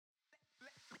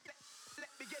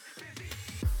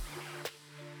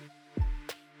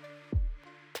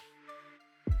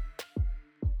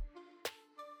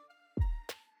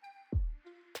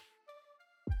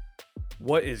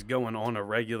What is going on,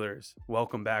 irregulars?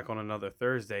 Welcome back on another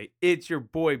Thursday. It's your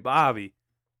boy Bobby.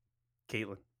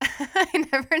 Caitlin. I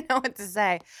never know what to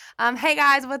say. Hey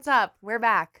guys, what's up? We're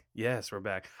back. Yes, we're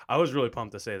back. I was really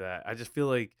pumped to say that. I just feel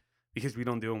like because we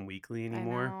don't do them weekly I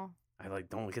anymore, know. I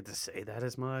don't get to say that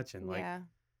as much. And Yeah.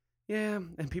 yeah,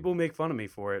 and people make fun of me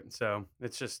for it. So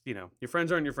it's just, your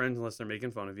friends aren't your friends unless they're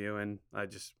making fun of you. And I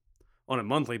just, on a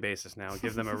monthly basis now,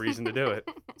 give them a reason to do it.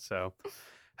 So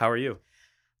how are you?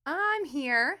 I'm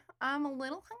here. I'm a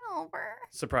little hungover.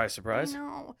 Surprise, I surprise.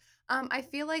 know. I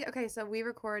feel like okay, so we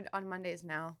record on Mondays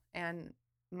now, and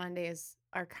Mondays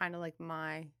are kind of like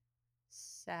my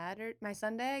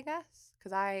Sunday, I guess,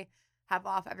 because I have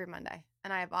off every Monday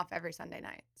and I have off every Sunday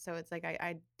night. So it's like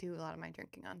I do a lot of my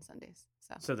drinking on Sundays.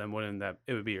 So So then wouldn't that,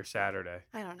 it would be your Saturday.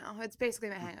 I don't know. It's basically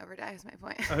my hangover day. Is my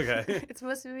point. Okay. It's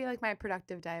supposed to be like my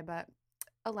productive day, but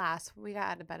alas, we got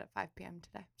out of bed at 5 p.m.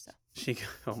 today. So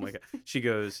Oh my God. She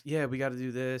goes, yeah, we got to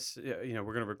do this. Yeah,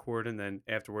 we're going to record. And then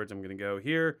afterwards, I'm going to go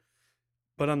here,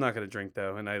 but I'm not going to drink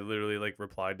though. And I literally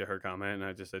replied to her comment and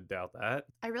I just said, doubt that.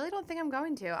 I really don't think I'm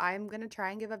going to. I'm going to try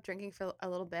and give up drinking for a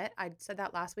little bit. I said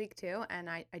that last week too, and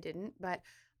I didn't. But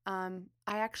I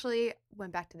actually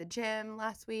went back to the gym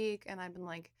last week, and I've been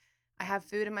like, I have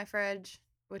food in my fridge,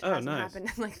 which Oh, hasn't nice.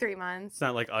 happened in like 3 months. It's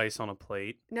not like ice on a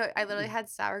plate. No, I literally had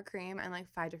sour cream and like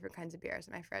 5 different kinds of beers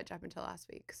in my fridge up until last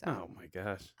week. So, Oh my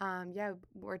gosh. yeah,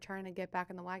 we're trying to get back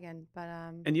in the wagon. But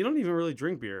And you don't even really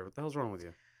drink beer. What the hell's wrong with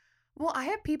you? well, I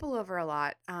have people over a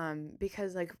lot,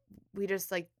 because like we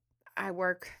just like I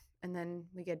work and then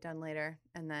we get done later,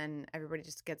 and then everybody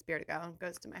just gets beer to go and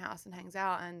goes to my house and hangs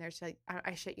out. And there's like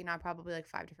I shit you not, probably like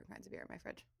 5 different kinds of beer in my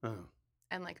fridge Oh,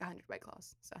 and like 100 White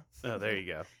Claws. So oh, there you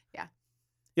go. Yeah.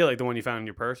 Yeah, like the one you found in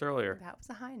your purse earlier. That was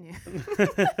a high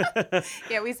noon.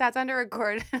 Yeah, we sat down to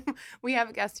record. We have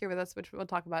a guest here with us, which we'll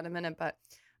talk about in a minute. But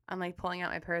I'm like pulling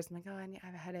out my purse. I'm like, oh, I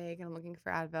have a headache, and I'm looking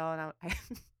for Advil, and I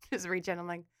just reach in. I'm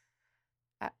like,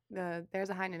 there's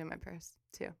a high noon in my purse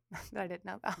too that I didn't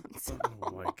know about. So.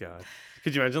 Oh my God.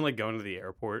 Could you imagine going to the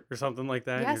airport or something like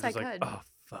that? Yes, and you're I just could. Oh,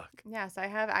 fuck. Yes, I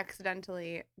have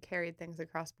accidentally carried things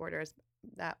across borders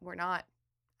that were not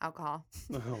alcohol.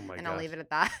 Oh my And gosh. I'll leave it at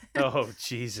that. Oh,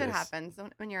 Jesus. Shit happens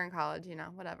when you're in college,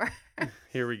 whatever.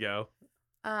 Here we go.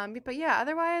 But yeah,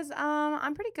 otherwise,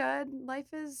 I'm pretty good.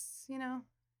 Life is,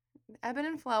 ebbing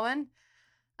and flowing.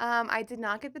 I did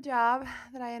not get the job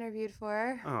that I interviewed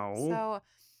for. Oh. So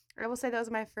I will say that was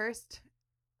my first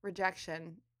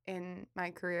rejection in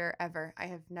my career ever. I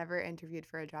have never interviewed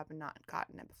for a job and not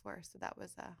gotten it before. So that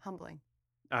was humbling.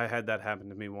 I had that happen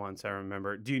to me once. I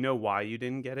remember. Do you know why you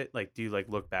didn't get it? Do you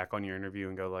look back on your interview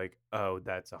and go oh,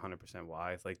 that's 100%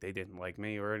 why? They didn't like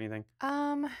me or anything?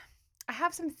 I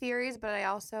have some theories, but I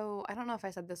don't know if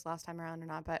I said this last time around or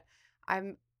not, but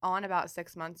I'm on about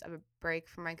 6 months of a break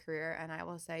from my career, and I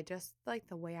will say just like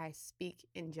the way I speak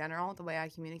in general, the way I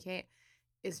communicate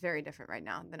is very different right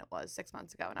now than it was 6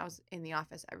 months ago. And I was in the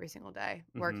office every single day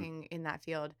working in that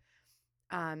field.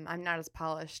 I'm not as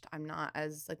polished. I'm not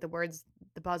as the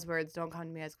buzzwords don't come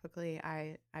to me as quickly.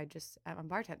 I'm a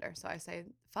bartender, so I say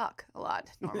fuck a lot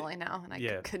normally now, and I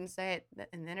Yeah. couldn't say it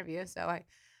in the interview. So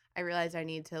I realized I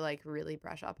need to really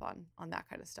brush up on that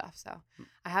kind of stuff. So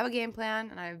I have a game plan,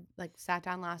 and I sat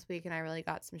down last week and I really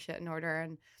got some shit in order.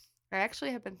 And I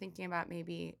actually have been thinking about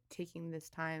maybe taking this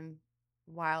time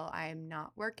while I'm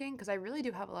not working, because I really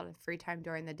do have a lot of free time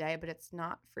during the day, but it's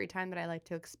not free time that I like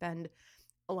to expend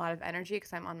a lot of energy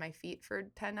because I'm on my feet for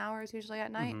 10 hours usually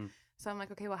at night. Mm-hmm. So I'm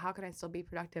like, okay, well, how can I still be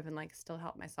productive and still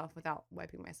help myself without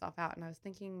wiping myself out? And I was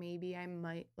thinking maybe I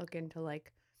might look into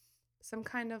some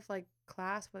kind of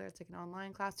class, whether it's an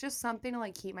online class, just something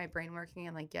to keep my brain working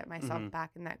and get myself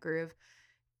back in that groove.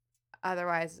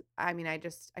 Otherwise, I mean, I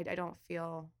don't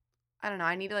feel, I don't know.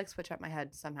 I need to switch up my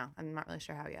head somehow. I'm not really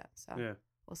sure how yet. So Yeah.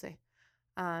 We'll see.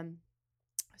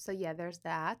 So yeah, there's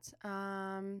that.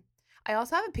 I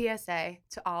also have a PSA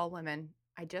to all women.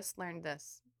 I just learned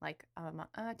this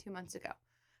 2 months ago.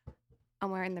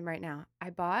 I'm wearing them right now. I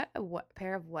bought a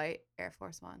pair of white Air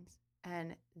Force Ones,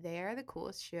 and they are the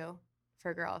coolest shoe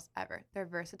for girls ever. They're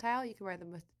versatile. You can wear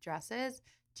them with dresses,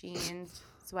 jeans,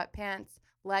 sweatpants,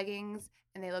 leggings,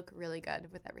 and they look really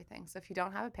good with everything. So if you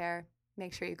don't have a pair,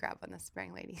 make sure you grab one this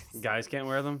spring, ladies. Guys can't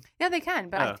wear them? Yeah, they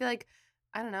can, but I feel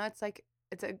I don't know, it's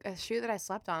it's a shoe that I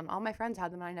slept on. All my friends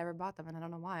had them, and I never bought them, and I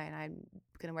don't know why. And I'm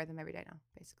gonna wear them every day now,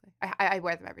 basically. I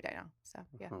wear them every day now, so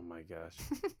yeah. Oh my gosh!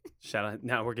 Shout out!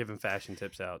 Now we're giving fashion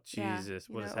tips out. Jesus,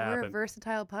 yeah, what has we're happened? a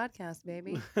versatile podcast,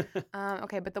 baby.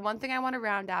 Okay, but the one thing I want to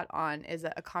round out on is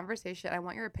a conversation. I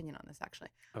want your opinion on this, actually.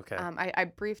 Okay. I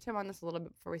briefed him on this a little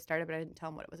bit before we started, but I didn't tell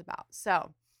him what it was about.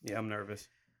 So yeah, I'm nervous.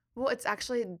 Well, it's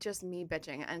actually just me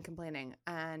bitching and complaining,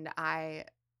 and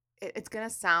it's gonna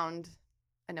sound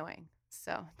annoying,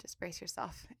 so just brace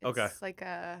yourself. Okay.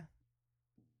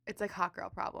 It's like hot girl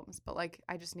problems, but like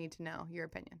I just need to know your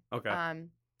opinion. Okay.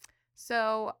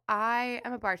 So I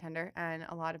am a bartender, and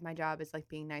a lot of my job is like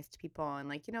being nice to people, and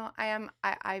like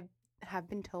I have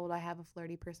been told I have a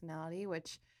flirty personality,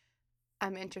 which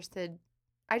I'm interested.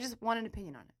 I just want an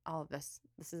opinion on it. All of this.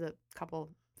 This is a couple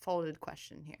folded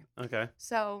question here. Okay.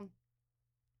 So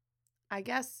I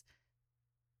guess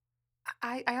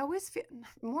I always feel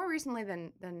more recently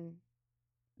than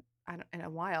I don't, in a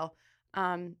while.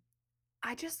 Um,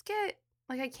 I just get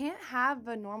like I can't have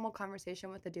a normal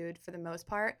conversation with a dude for the most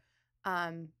part.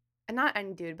 And not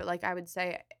any dude, but like I would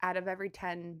say out of every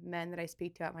 10 men that I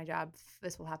speak to at my job,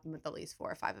 this will happen with at least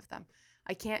 4 or 5 of them.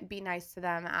 I can't be nice to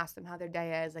them, ask them how their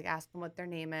day is, like ask them what their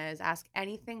name is, ask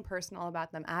anything personal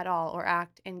about them at all, or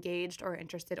act engaged or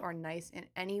interested or nice in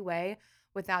any way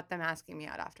without them asking me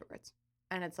out afterwards.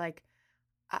 And it's like,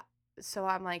 uh, so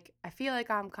I'm like, I feel like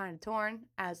I'm kind of torn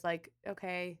as like,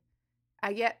 okay,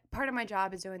 I get part of my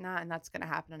job is doing that and that's going to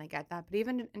happen and I get that. But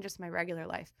even in just my regular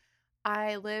life,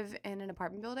 I live in an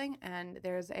apartment building and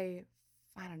there's I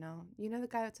don't know, you know the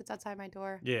guy that sits outside my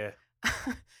door? Yeah.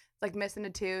 Like missing a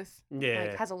tooth, like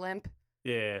Yeah. has a limp,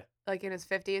 Yeah. like in his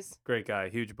 50s. Great guy.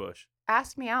 Huge bush.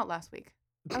 Asked me out last week.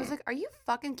 I was like, are you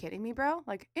fucking kidding me, bro?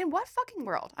 Like, in what fucking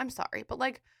world? I'm sorry, but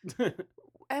like,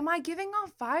 am I giving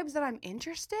off vibes that I'm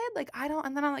interested? Like, I don't,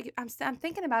 and then I'm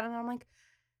thinking about it and I'm like,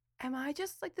 am I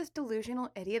just like this delusional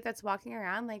idiot that's walking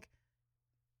around like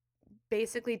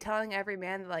basically telling every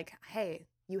man like, hey,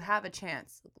 you have a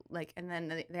chance. Like, and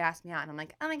then they ask me out and I'm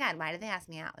like, oh my God, why did they ask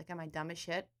me out? Like, am I dumb as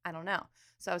shit? I don't know.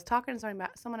 So I was talking to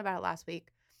someone about it last week.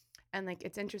 And like,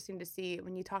 it's interesting to see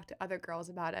when you talk to other girls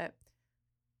about it.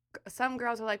 Some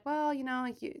girls are like, well,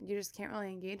 like you just can't really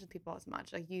engage with people as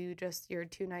much. Like you're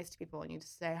too nice to people and you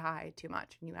just say hi too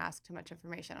much and you ask too much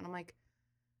information. And I'm like,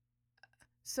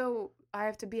 so I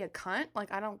have to be a cunt?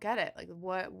 Like, I don't get it. Like,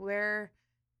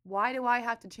 why do I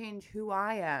have to change who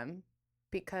I am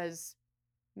because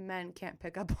men can't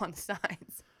pick up on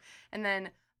signs? And then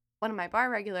one of my bar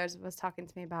regulars was talking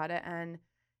to me about it and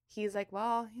he's like,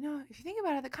 well, if you think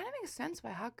about it, that kind of makes sense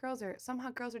why some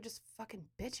hot girls are just fucking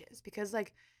bitches because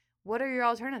like, what are your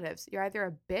alternatives? You're either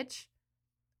a bitch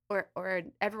or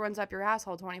everyone's up your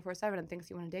asshole 24/7 and thinks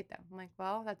you want to date them. I'm like,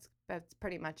 well, that's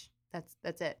pretty much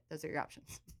that's it. Those are your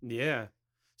options. Yeah.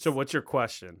 So what's your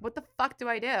question? What the fuck do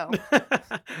I do?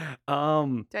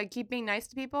 Do I keep being nice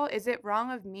to people? Is it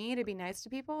wrong of me to be nice to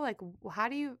people? Like, how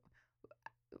do you?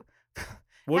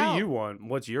 What do Hell, you want?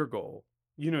 What's your goal?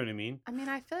 You know what I mean? I mean,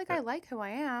 I feel like I like who I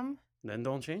am, Then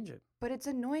don't change it. but it's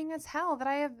annoying as hell that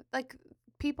I have like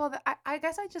people that I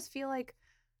guess I just feel like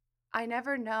I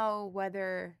never know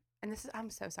whether. And I'm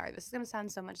so sorry. This is gonna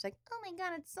sound so much like, oh my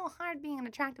God, it's so hard being an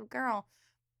attractive girl.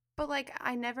 But like,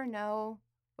 I never know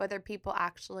whether people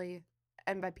actually,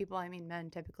 and by people I mean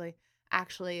men typically,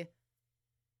 actually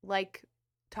like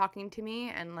talking to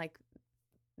me and like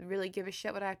really give a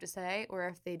shit what I have to say, or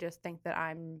if they just think that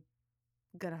I'm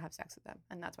gonna have sex with them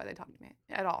and that's why they talk to me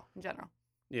at all in general.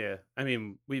 Yeah. I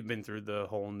mean, we've been through the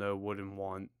whole no wouldn't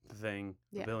want thing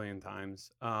a billion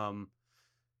times.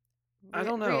 I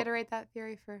don't know. Reiterate that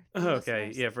theory for Okay,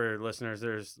 listeners. yeah, for listeners,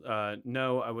 there's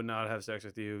no, I would not have sex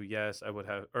with you. Yes, I would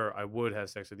have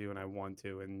sex with you and I want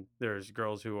to. And there's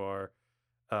girls who are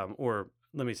or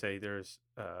let me say there's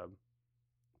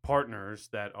partners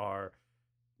that are,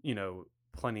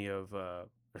 plenty of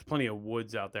there's plenty of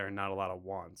woods out there and not a lot of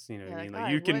wants. You know what I mean? Like, Like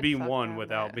oh, you I can would be fuck one them,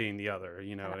 without but being the other.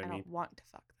 You know what I I mean? don't want to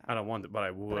fuck them. I don't want it, but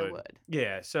I would. But I would.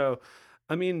 Yeah. So,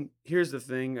 I mean, here's the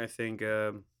thing. I think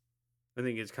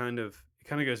it kind of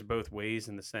goes both ways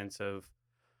in the sense of,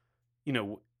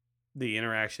 the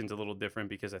interaction's a little different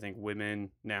because I think women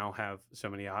now have so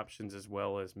many options as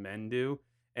well as men do.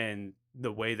 And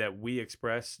the way that we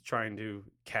express trying to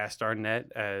cast our net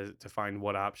as to find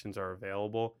what options are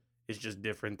available is just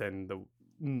different than the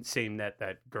same net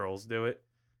that girls do it.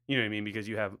 You know what I mean? Because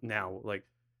you have now, like,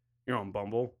 you're on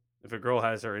Bumble. If a girl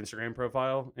has her Instagram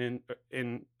profile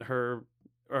in her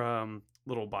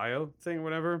little bio thing or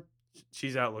whatever,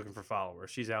 she's out looking for followers.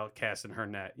 She's out casting her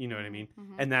net. You know what I mean?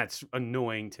 Mm-hmm. And that's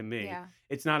annoying to me. Yeah.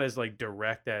 It's not as like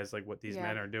direct as like what these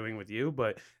men are doing with you,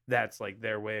 but that's like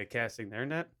their way of casting their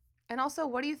net. And also,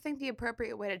 what do you think the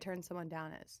appropriate way to turn someone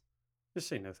down is? Just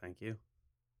say no, thank you.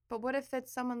 But what if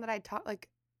it's someone that I talk like?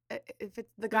 If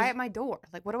it's the guy at my door,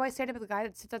 like, what do I say to the guy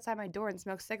that sits outside my door and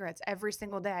smokes cigarettes every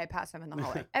single day I pass him in the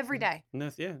hallway? Every day. No,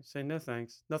 yeah, say no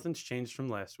thanks. Nothing's changed from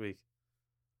last week.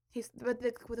 But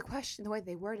the question, the way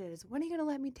they word it is, when are you gonna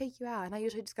let me take you out? And I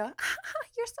usually just go,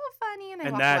 you're so funny, and I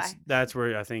And walk away. that's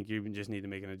where I think you just need to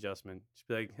make an adjustment. Just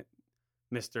be like,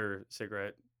 Mr.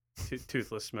 Cigarette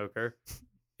Toothless Smoker,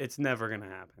 it's never gonna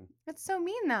happen. That's so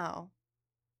mean, though.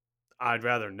 I'd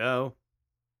rather know.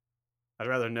 I'd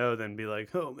rather know than be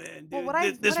like, oh man, Well,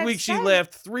 dude, this what I've week she said.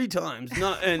 laughed 3 times,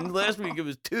 not, and last week it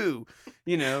was 2.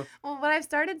 You know, Well, what I've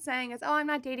started saying is, oh, I'm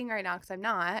not dating right now because I'm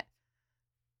not.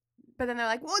 But then they're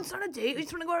like, well, it's not a date. We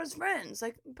just want to go out as friends.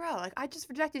 Like, bro, like I just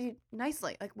rejected you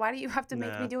nicely. Like, why do you have to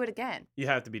make me nah. do it again? You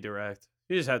have to be direct.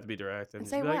 You just have to be direct and And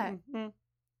just say be like, what?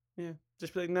 yeah,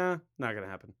 just be like, nah, not gonna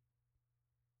happen.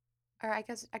 Or I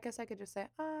guess I could just say,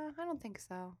 I don't think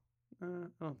so. I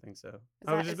don't think so.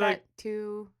 Is that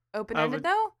too open ended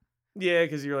though? Yeah,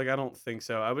 because you're like, I don't think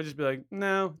so. I would just be like,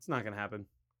 no, it's not gonna happen.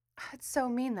 It's so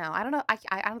mean though. I don't know. I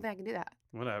don't think I can do that.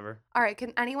 Whatever. All right,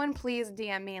 can anyone please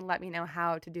DM me and let me know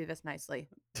how to do this nicely?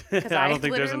 I Because I don't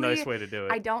think there's a literally, nice way to do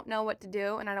I it. don't know what to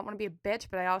do, and I don't want to be a bitch,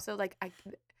 but I also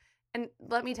and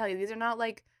let me tell you, these are not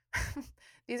like,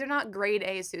 these are not grade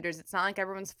A suitors. It's not like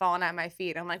everyone's falling at my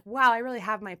feet. I'm like, wow, I really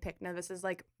have my pick. No, this is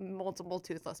like multiple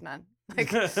toothless men,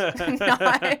 like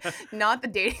not the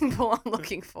dating pool I'm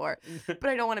looking for. But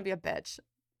I don't want to be a bitch.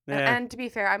 Yeah. And to be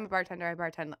fair, I'm a bartender. I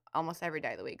bartend almost every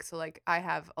day of the week, so like I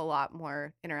have a lot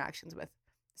more interactions with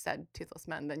said toothless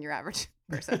men than your average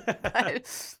person.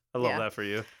 But, I love that for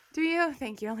you. Do you?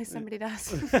 Thank you. Only somebody does.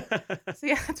 So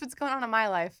yeah, that's what's going on in my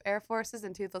life. Air Forces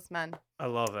and toothless men. I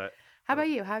love it. How about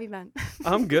you? How have you been?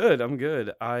 I'm good. I'm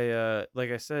good. I like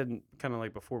I said, kind of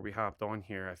like before we hopped on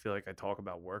here, I feel like I talk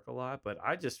about work a lot, but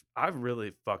I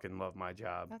really fucking love my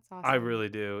job. That's I awesome. really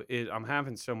do. I'm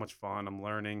having so much fun. I'm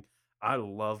learning. I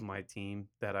love my team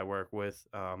that I work with.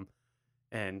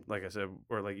 And like I said,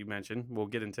 or like you mentioned, we'll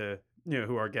get into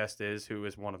who our guest is, who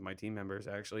is one of my team members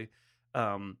actually.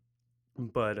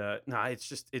 But nah,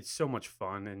 it's so much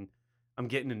fun, and I'm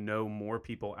getting to know more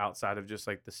people outside of just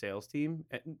like the sales team,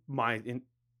 my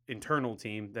internal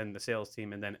team, then the sales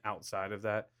team, and then outside of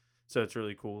that. So it's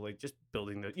really cool, like just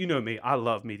building me, I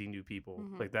love meeting new people.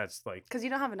 Mhm. Like that's like, Because you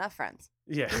don't have enough friends.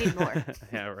 yeah, You need more.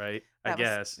 yeah, right. I That was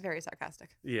guess. very sarcastic.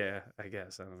 Yeah, I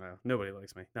guess. I don't know. Nobody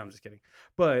likes me. No, I'm just kidding.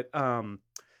 But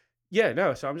yeah,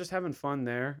 no. So I'm just having fun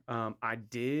there. I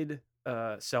did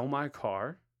sell my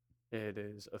car. It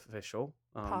is official.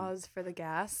 Pause for the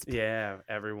gasp. Yeah,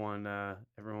 everyone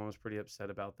was pretty upset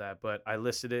about that, but I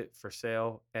listed it for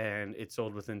sale and it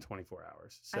sold within 24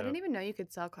 hours. I So didn't even know you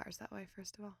could sell cars that way,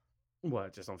 first of all.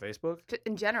 what, just on Facebook?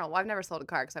 In general, well, I've never sold a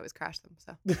car because I always crash them.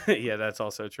 So Yeah, that's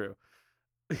also true.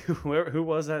 Who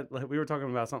was that? Like, we were talking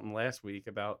about something last week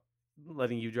about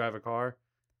letting you drive a car.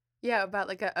 yeah, about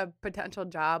like a potential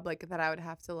job like that I would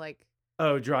have to like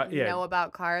Oh, drive. Yeah, know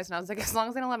about cars, and I was like, as long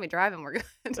as they don't let me drive them, we're good.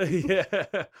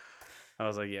 yeah. I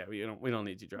was like, yeah, we don't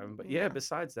need you driving. But yeah, Yeah.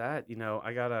 besides that,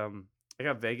 I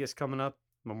got Vegas coming up,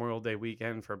 Memorial Day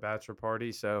weekend for a bachelor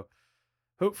party. So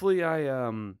hopefully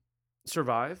I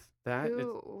survive that.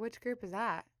 Which group is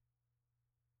that?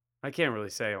 I can't really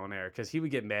say on air because he would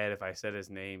get mad if I said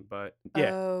his name. But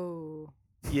yeah, Oh.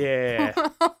 yeah,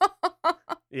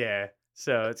 yeah.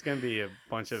 So it's gonna be a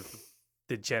bunch of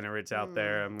degenerates out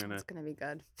there. It's gonna be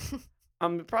good.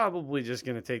 I'm probably just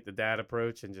gonna take the dad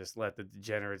approach and just let the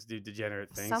degenerates do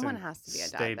degenerate things. Someone and has to be a dad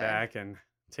stay there. back and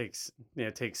take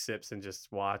sips and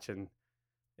just watch. And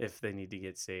if they need to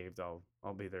get saved, I'll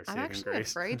be their I'm saving actually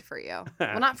grace. afraid for you.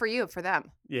 Well, not for you, for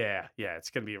them. Yeah, it's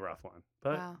gonna be a rough one,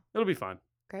 but Wow. it'll be fun.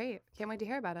 Great. Can't wait to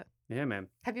hear about it. Yeah, man.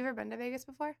 Have you ever been to Vegas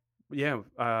before? Yeah,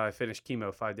 I finished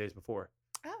chemo 5 days before.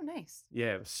 Oh, nice.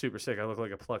 Yeah, it was super sick. I looked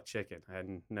like a plucked chicken. I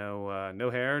had no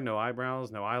hair, no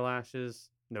eyebrows, no eyelashes,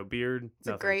 no beard. It's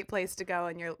a nothing. great place to go,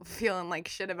 and you're feeling like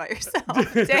shit about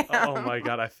yourself. Damn. Oh my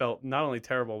god, I felt not only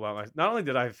terrible about myself. Not only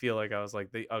did I feel like I was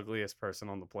like the ugliest person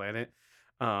on the planet,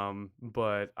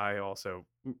 but I also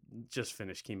just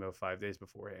finished chemo 5 days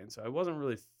beforehand, so I wasn't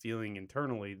really feeling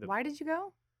internally Why did you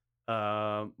go?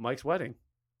 Mike's wedding.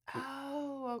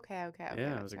 Oh, okay.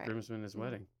 Yeah, I was a groomsman at his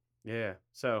wedding. Yeah,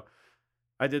 so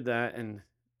I did that, and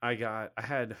I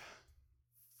had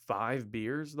 5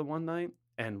 beers the one night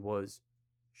and was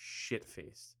shit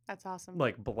faced, That's awesome.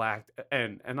 like blacked,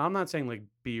 and I'm not saying like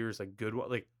beers like good one,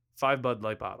 like 5 Bud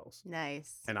Light bottles,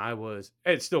 Nice. and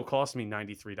it still cost me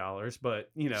 $93, but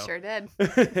Sure did.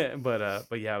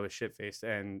 but yeah, I was shit faced,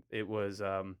 and it was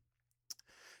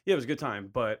yeah, it was a good time,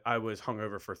 but I was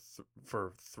hungover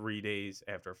for 3 days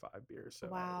after 5 beers. So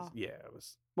Wow.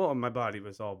 well, my body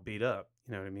was all beat up.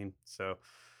 You know what I mean? So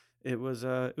it was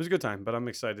a good time, but I'm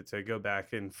excited to go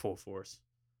back in full force.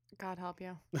 God help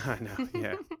you. I know,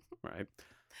 yeah, right.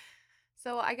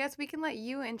 So I guess we can let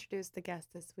you introduce the guest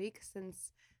this week,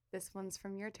 since this one's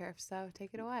from your turf, so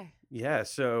take it away. Yeah.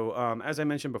 So, as I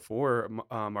mentioned before,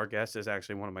 our guest is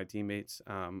actually one of my teammates.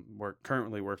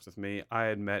 Currently works with me. I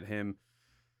had met him,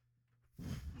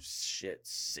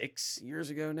 6 years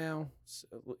ago now.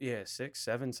 Yeah, 6,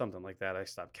 7, something like that. I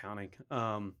stopped counting.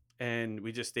 And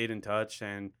we just stayed in touch,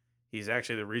 and he's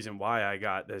actually the reason why I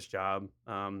got this job,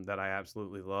 that I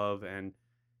absolutely love. And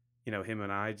him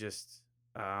and I just,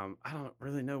 I don't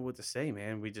really know what to say,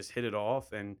 man. We just hit it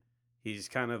off, and he's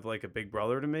kind of like a big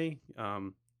brother to me.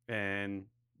 And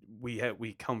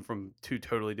we come from two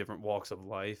totally different walks of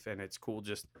life, and it's cool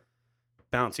just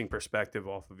bouncing perspective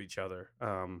off of each other.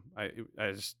 I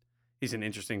just he's an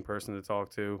interesting person to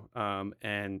talk to,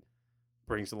 and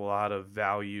brings a lot of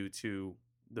value to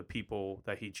the people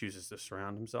that he chooses to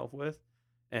surround himself with,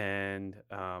 and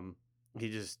he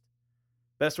just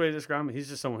best way to describe him, he's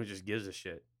just someone who just gives a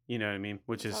shit. You know what I mean?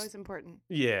 Which It's is always important.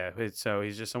 yeah. So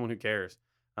he's just someone who cares,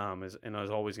 and is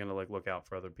always going to like look out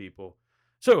for other people.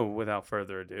 So without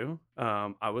further ado,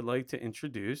 I would like to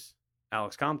introduce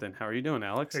Alex Compton. How are you doing,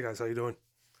 Alex? Hey guys, how you doing?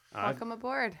 Welcome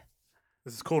aboard.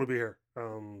 This is cool to be here.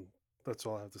 That's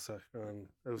all I have to say.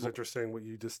 It was Well- interesting what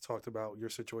you just talked about, your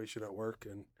situation at work,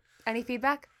 and Any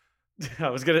feedback? I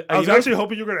was gonna. I was actually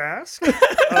hoping you were gonna ask.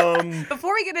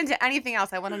 Before we get into anything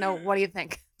else, I want to know, what do you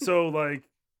think? So like,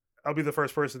 I'll be the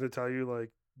first person to tell you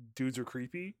like, dudes are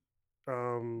creepy.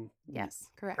 Yes,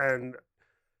 correct. And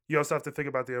you also have to think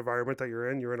about the environment that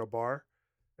you're in. You're in a bar,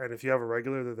 and if you have a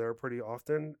regular, they're there pretty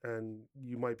often, and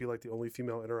you might be like the only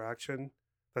female interaction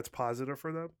that's positive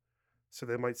for them. So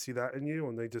they might see that in you,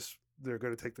 and they're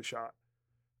going to take the shot.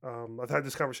 I've had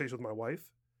this conversation with my wife,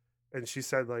 and she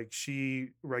said like she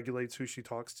regulates who she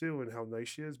talks to and how nice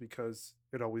she is, because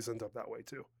it always ends up that way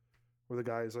too, where the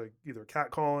guy is like either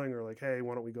catcalling or like, hey,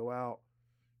 why don't we go out?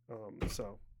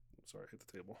 So I'm sorry, I hit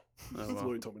the table. Oh, wow.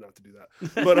 Louis told me not to do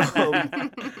that, but I'm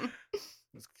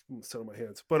sitting on my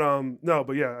hands. But no,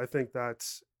 but yeah, I think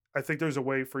there's a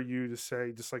way for you to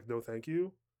say just like no, thank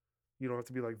you. You don't have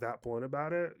to be like that blunt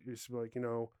about it. You just be like,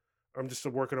 I'm just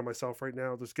working on myself right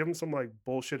now. Just give them some like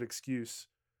bullshit excuse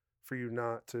for you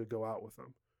not to go out with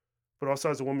them. But also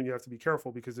as a woman, you have to be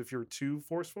careful, because if you're too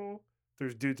forceful,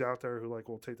 there's dudes out there who like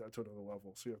will take that to another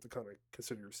level. So you have to kind of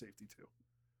consider your safety too.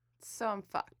 So I'm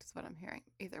fucked, is what I'm hearing.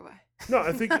 Either way. No,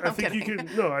 I think I'm you kidding.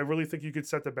 could. No, I really think you could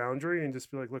set the boundary and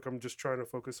just be like, look, I'm just trying to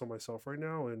focus on myself right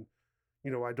now, and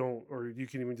I don't. Or you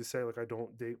can even just say like, I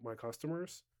don't date my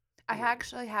customers. I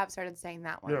actually have started saying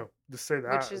that one. Yeah, just say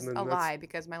that. Which is and a then lie,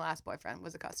 because my last boyfriend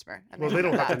was a customer. And Well, they they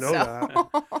don't have to know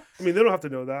that. I mean, they don't have to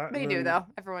know that. They and do, then- though.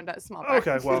 Everyone does. Small part.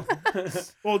 Okay, well,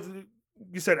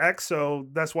 you said X, so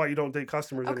that's why you don't date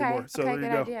customers Okay. anymore. So Okay. there you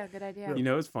Good go. idea. Good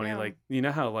idea. It's funny, Yeah. like,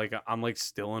 how like I'm like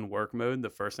still in work mode. The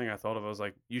first thing I thought of, I was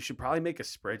like, you should probably make a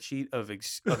spreadsheet of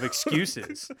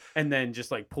excuses, and then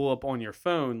just like pull up on your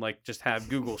phone, like just have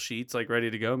Google Sheets like ready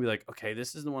to go, and be like, okay,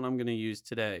 this is the one I'm gonna use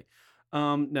today.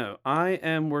 No, I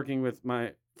am working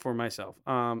for myself.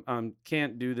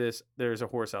 Can't do this. There's a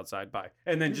horse outside. Bye.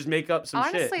 And then just make up some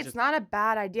shit. Honestly, it's Just- not a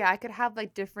bad idea. I could have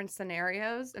like different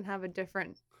scenarios and have a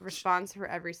different response for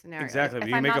every scenario. Exactly, Like, but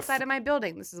if you I'm make a outside of my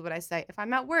building, this is what I say. If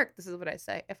I'm at work, this is what I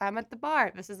say. If I'm at the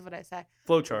bar, this is what I say.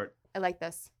 flow chart. I like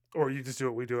this. Or you just do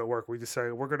what we do at work. We just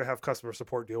say we're going to have customer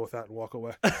support deal with that and walk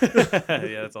away.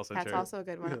 Yeah, that's also That's true. also a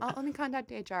good one. Yeah. Oh, let me contact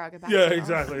HR. I'll get back Yeah, to you.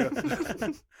 exactly,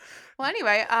 yeah. Well,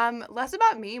 anyway, less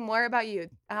about me, more about you.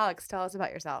 Alex, tell us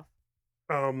about yourself.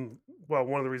 Well,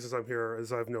 one of the reasons I'm here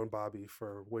is I've known Bobby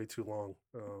for way too long.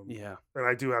 Yeah, And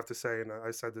I do have to say, and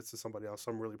I said this to somebody else,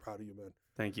 I'm really proud of you, man.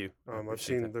 thank you. I I've appreciate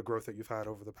seen that. the growth that you've had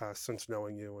over the past since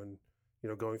knowing you,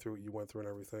 and going through what you went through and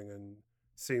everything, and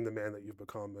seeing the man that you've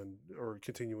become or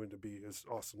continuing to be is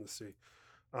awesome to see.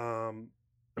 I mean,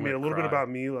 gonna a little bit cry. about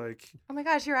me, like Oh my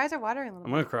gosh, your eyes are watering a little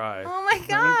I'm gonna bit. cry. Oh my No,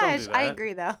 don't gosh. do I that.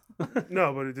 agree, though.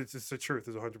 no, but it's the truth.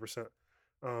 It's 100%.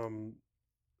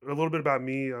 A little bit about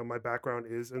me. My background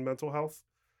is in mental health,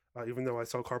 even though I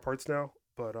sell car parts now.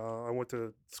 But I went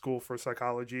to school for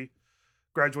psychology,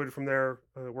 graduated from there,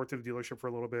 worked at a dealership for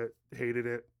a little bit, hated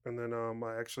it, and then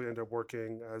I actually ended up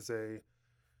working as the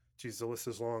list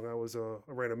is long.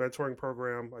 I ran a mentoring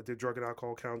program. I did drug and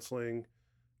alcohol counseling,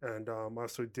 and I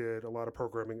also did a lot of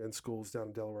programming in schools down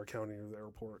in Delaware County near the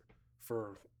airport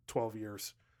for 12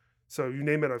 years. So you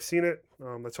name it, I've seen it.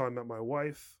 That's how I met my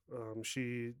wife.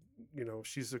 She's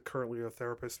currently a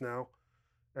therapist now,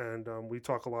 and we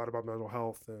talk a lot about mental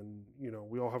health, and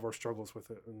we all have our struggles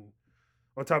with it. And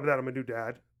on top of that, I'm a new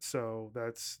dad, so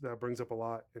that brings up a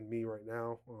lot in me right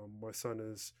now. My son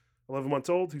is 11 months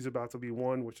old. He's about to be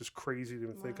 1, which is crazy to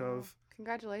even think Wow. of.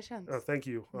 Congratulations. Thank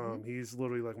you. Mhm. He's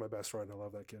literally like my best friend. I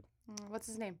love that kid, What's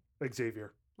his name?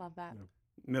 Xavier. Love that. Yeah.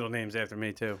 Middle name's after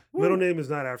me too. Middle name is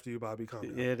not after you, Bobby. Calm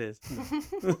down. Yeah, it is.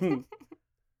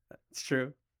 It's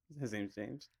true. His name's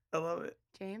James. I love it.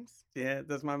 James? Yeah,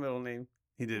 that's my middle name.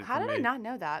 He did it How for did I me. not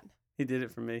know that? He did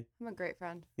it for me. I'm a great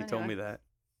friend. He told me that.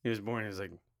 He was born. He was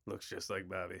like, looks just like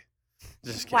Bobby.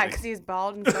 Just kidding. Why? Because he's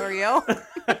bald and so are you?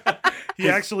 He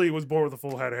actually was born with a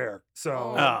full head of hair. So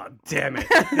Oh, damn it.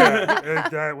 yeah,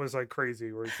 that was like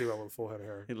crazy where he came out with a full head of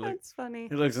hair. That's funny.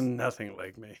 He looks nothing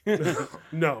like me.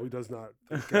 No, he does not.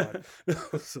 Thank God.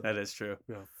 So, That is true.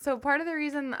 yeah. So part of the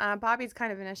reason Bobby's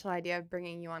kind of initial idea of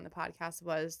bringing you on the podcast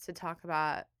was to talk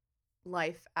about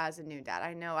life as a new dad.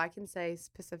 I know I can say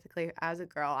specifically as a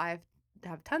girl, I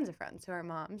have tons of friends who are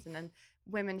moms, and then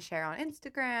women share on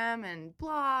Instagram and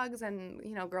blogs, and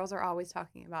girls are always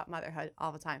talking about motherhood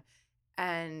all the time.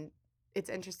 And it's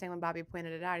interesting when Bobby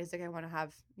pointed it out. He's like, I want to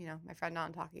have my friend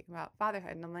on talking about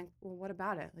fatherhood, and I'm like, well, what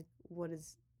about it? Like, what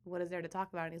is there to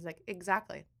talk about? And he's like,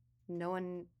 exactly. No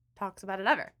one talks about it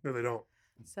ever. No, they don't.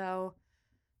 So,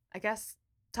 I guess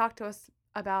talk to us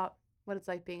about what it's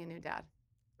like being a new dad.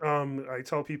 I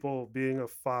tell people being a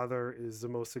father is the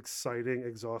most exciting,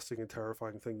 exhausting, and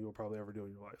terrifying thing you will probably ever do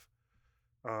in your life.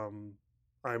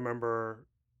 I remember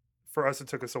for us, it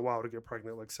took us a while to get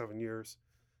pregnant, like 7 years.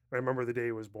 I remember the day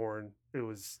he was born. It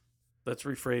was Let's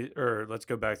rephrase, or let's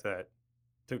go back to that.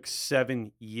 Took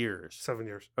 7 years. 7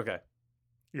 years. Okay.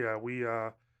 Yeah, we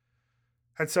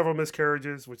had several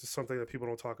miscarriages, which is something that people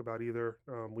don't talk about either.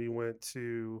 We went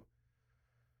to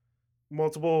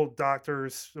multiple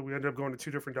doctors. So we ended up going to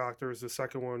 2 different doctors. The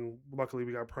second one, luckily,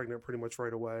 we got pregnant pretty much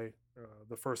right away.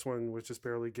 The first one was just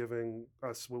barely giving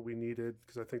us what we needed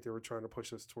because I think they were trying to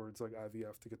push us towards like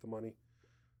IVF to get the money.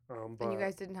 But And you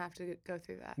guys didn't have to go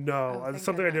through that. no, Oh, it's thank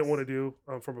something I didn't want to goodness.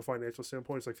 do from a financial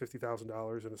standpoint. It's like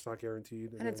 $50,000 and it's not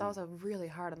guaranteed. And it's then- also really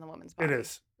hard on the woman's body. It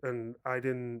is, and I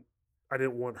didn't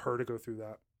want her to go through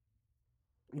that.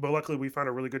 But luckily, we found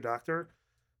a really good doctor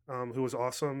who was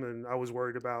awesome. And I was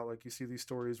worried about, like, you see these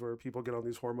stories where people get on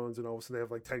these hormones and all of a sudden they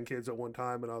have like 10 kids at one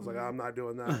time, and I was like, Mhm. I'm not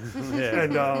doing that. Yeah.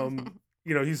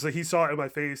 And he saw it in my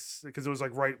face because it was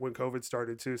like right when COVID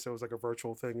started too, so it was like a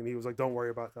virtual thing, and he was like, "Don't worry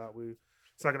about that.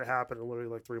 It's not going to happen." And literally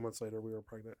like 3 months later, we were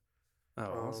pregnant. Oh,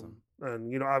 awesome.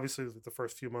 And obviously the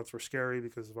first few months were scary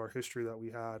because of our history that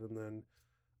we had, and then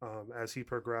as he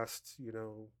progressed,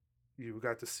 you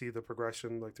got to see the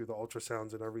progression like through the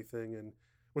ultrasounds and everything, and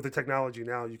with the technology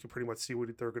now, you can pretty much see what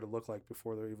they're going to look like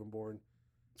before they're even born.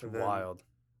 It's And then wild.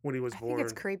 when he was I born, think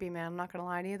it's creepy, man. I'm not going to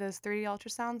lie to you. Those 3D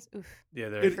ultrasounds, oof, Yeah,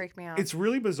 they they're freak me out. it's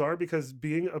really bizarre because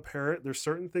being a parent, there's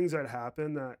certain things that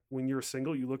happen that when you're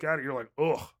single, you look at it, you're like,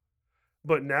 ugh.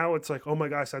 But now it's like, oh my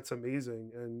gosh, that's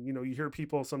amazing. And, you hear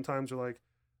people sometimes are like,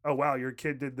 oh, wow, your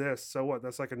kid did this. So what?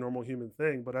 That's like a normal human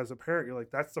thing. But as a parent, you're like,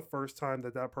 that's the first time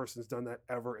that person's done that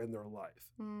ever in their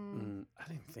life. I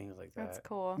didn't think like that. That's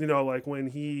cool. Like when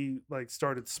he like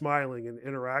started smiling and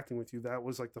interacting with you, that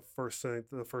was like the first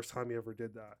time he ever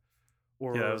did that.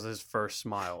 Or Yeah, that was his first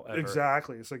smile ever.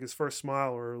 exactly. It's like his first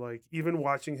smile, or like even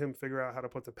watching him figure out how to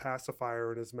put the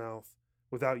pacifier in his mouth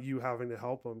without you having to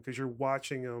help him, because you're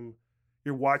watching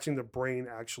the brain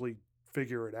actually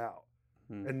figure it out.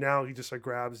 And now he just like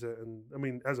grabs it. And I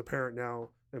mean, as a parent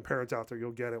now, and parents out there,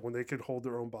 you'll get it when they could hold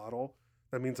their own bottle.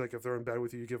 That means like if they're in bed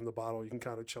with you, you give them the bottle, you can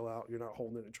kind of chill out. You're not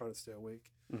holding it and trying to stay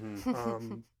awake. Which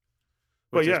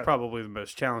But is yeah. probably the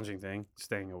most challenging thing,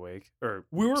 staying awake or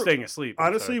We were staying asleep. I'm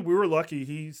honestly, sorry. we were lucky.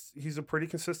 He's a pretty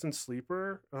consistent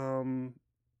sleeper.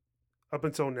 Up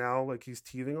until now, like he's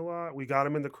teething a lot. We got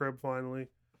him in the crib finally.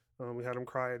 We had him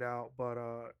cry it out, but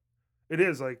it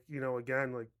is like,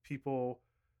 again, like people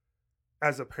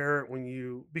as a parent,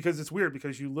 because it's weird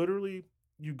because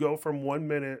you go from 1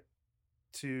 minute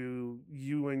to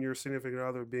you and your significant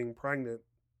other being pregnant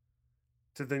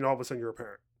to then all of a sudden you're a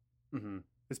parent. Mm-hmm.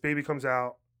 This baby comes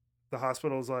out, the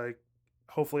hospital's like,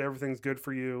 hopefully everything's good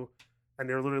for you. And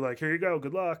they're literally like, here you go,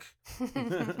 good luck.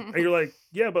 And you're like,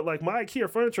 yeah, but like my IKEA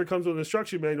furniture comes with an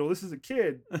instruction manual. This is a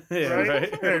kid, Yeah,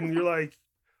 right? And you're like,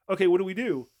 okay, what do we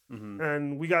do? Mm-hmm.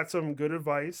 And we got some good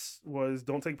advice, was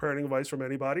don't take parenting advice from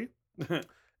anybody.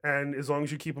 And as long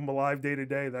as you keep them alive day to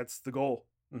day, that's the goal.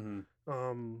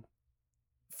 Mm-hmm.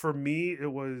 For me,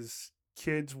 it was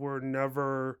kids were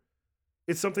never,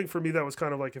 it's something for me that was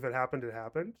kind of like, if it happened, it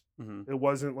happened. Mm-hmm. It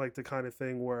wasn't like the kind of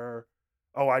thing where,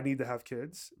 oh, I need to have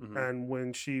kids. Mhm. And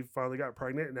when she finally got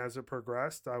pregnant and as it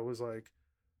progressed, I was like,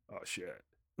 oh shit.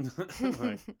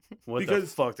 Like, what the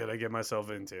Because- fuck did I get myself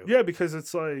into? Yeah, because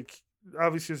it's like,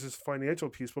 obviously there's this financial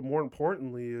piece, but more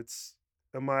importantly, it's,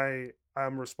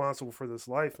 I'm responsible for this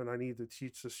life, and I need to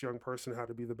teach this young person how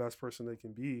to be the best person they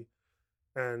can be.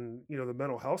 And, the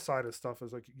mental health side of stuff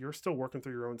is like, you're still working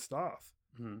through your own stuff.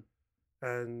 Mm-hmm.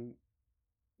 And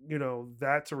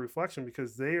that's a reflection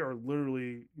because they are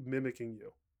literally mimicking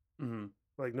you. Mm-hmm.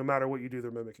 Like no matter what you do,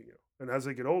 they're mimicking you. And as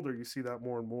they get older, you see that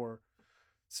more and more.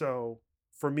 So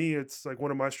for me, it's like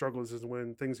one of my struggles is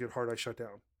when things get hard, I shut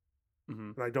down.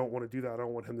 Mm-hmm. And I don't want to do that. I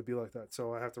don't want him to be like that.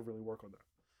 So I have to really work on that.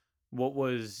 What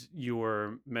was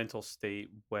your mental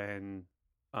state when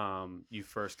you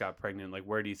first got pregnant? Like,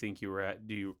 where do you think you were at?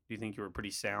 Do you think you were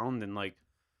pretty sound and like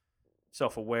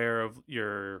self-aware of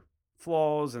your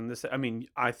flaws and this? I mean,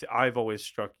 I've always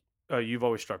struck you've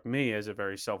always struck me as a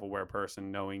very self-aware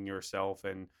person, knowing yourself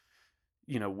and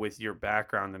with your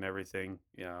background and everything,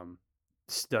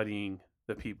 studying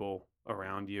the people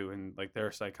around you and like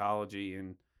their psychology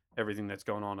and everything that's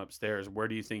going on upstairs. Where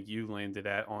do you think you landed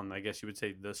at on, I guess you would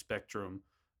say, the spectrum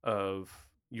of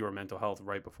your mental health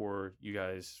right before you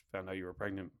guys found out you were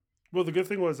pregnant? Well, the good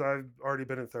thing was I've already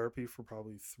been in therapy for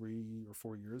probably 3 or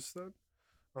 4 years then.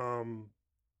 Um,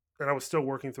 and I was still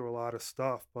working through a lot of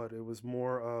stuff, but it was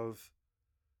more of,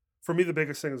 for me, the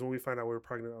biggest thing is when we found out we were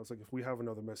pregnant, I was like, if we have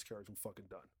another miscarriage, I'm fucking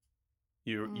done.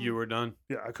 You were done?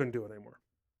 Yeah, I couldn't do it anymore.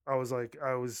 I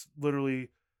was literally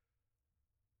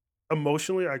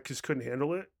emotionally, I just couldn't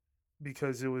handle it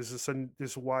because it was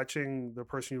just watching the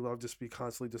person you love just be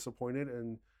constantly disappointed.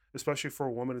 And especially for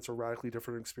a woman, it's a radically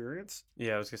different experience.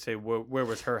 Yeah, I was gonna say, where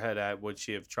was her head at? Would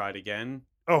she have tried again?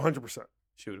 Oh, 100%.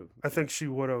 She would have. I think she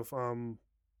would have.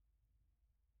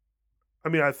 I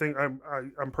mean,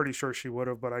 I'm pretty sure she would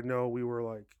have, but I know we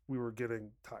were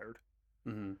getting tired.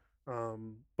 Mm-hmm.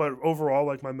 But overall,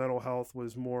 like my mental health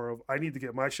was more of I need to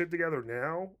get my shit together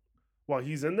now while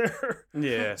he's in there.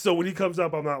 Yeah. So when he comes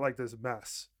up, I'm not like this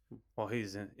mess. While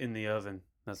he's in the oven.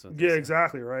 That's what. Yeah,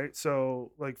 exactly, right?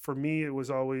 So like for me, it was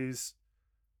always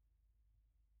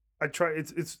I try.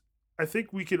 It's. I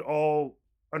think we could all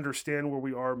understand where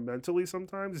we are mentally.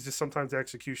 Sometimes it's just sometimes the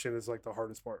execution is like the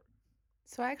hardest part.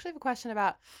 So I actually have a question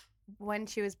about when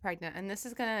she was pregnant, and this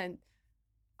is gonna.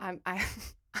 I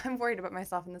I'm worried about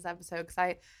myself in this episode because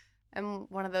I am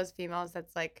one of those females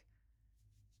that's like,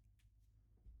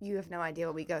 you have no idea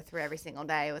what we go through every single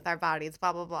day with our bodies,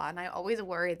 blah blah blah. And I always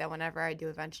worry that whenever I do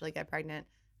eventually get pregnant,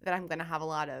 that I'm gonna have a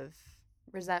lot of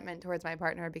resentment towards my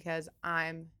partner because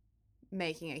I'm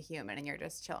making a human and you're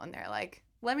just chilling there. Like,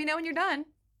 let me know when you're done.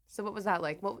 So what was that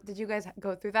like? What did you guys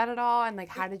go through that at all? And like,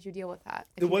 how did you deal with that?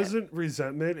 It wasn't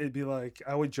resentment. It'd be like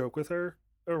I would joke with her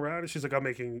around, and she's like, "I'm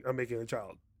making a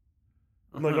child."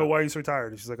 I'm like, "Oh, why are you so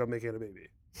tired?" And she's like, "I'm making a baby."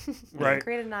 Right?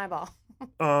 Created an eyeball.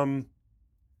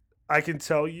 I can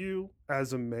tell you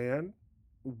as a man,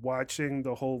 watching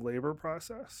the whole labor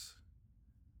process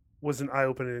was an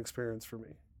eye-opening experience for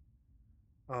me.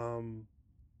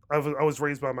 I was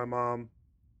raised by my mom,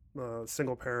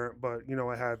 single parent, but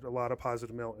I had a lot of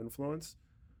positive male influence.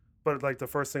 But like the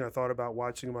first thing I thought about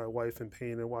watching my wife in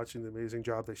pain and watching the amazing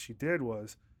job that she did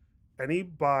was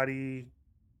anybody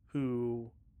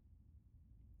who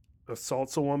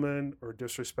assaults a woman or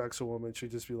disrespects a woman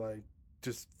should just be like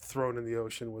just thrown in the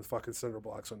ocean with fucking cinder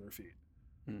blocks on their feet.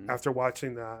 Mm-hmm. After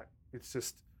watching that, it's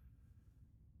just,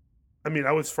 I mean,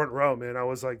 I was front row, man. I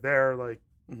was like there, like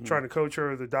trying to coach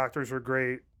her. The doctors were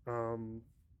great. At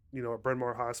Bryn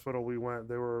Mawr Hospital, we went.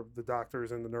 The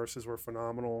doctors and the nurses were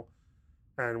phenomenal.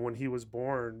 And when he was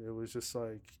born, it was just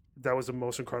like that was the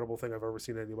most incredible thing I've ever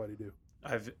seen anybody do.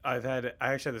 I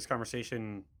actually had this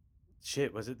conversation.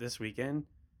 Shit, was it this weekend?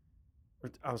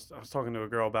 I was talking to a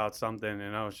girl about something,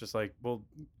 and I was just like, "Well,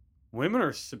 women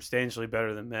are substantially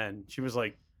better than men." She was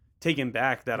like taken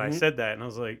back that I said that, and I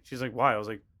was like, "She's like, why?" I was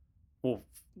like, "Well,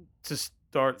 to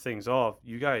start things off,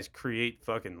 you guys create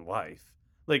fucking life.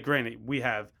 Like, granted, we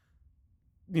have,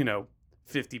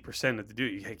 50% of the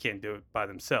duty. You can't do it by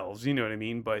themselves. You know what I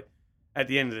mean? But at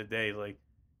the end of the day, like,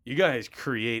 you guys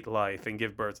create life and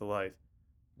give birth to life.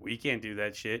 We can't do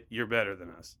that shit. You're better than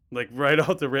us. Like, right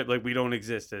off the rip, like, we don't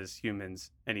exist as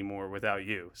humans anymore without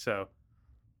you." So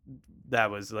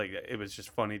that was like, it was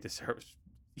just funny to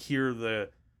hear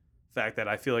the fact that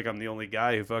I feel like I'm the only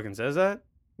guy who fucking says that.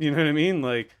 You know what I mean?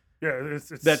 Like, yeah, it's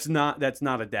that's not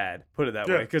a dad. Put it that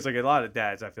way, because like a lot of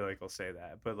dads, I feel like will say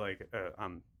that, but like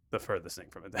I'm the furthest thing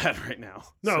from a dad right now.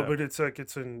 No, so. But it's like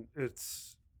it's an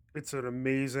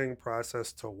amazing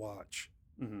process to watch.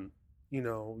 Mm-hmm.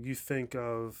 You think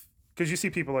of, because you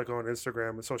see people like on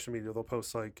Instagram and social media, they'll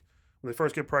post like when they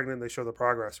first get pregnant, they show the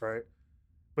progress, right?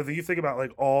 But then you think about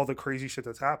like all the crazy shit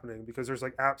that's happening, because there's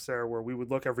like apps there where we would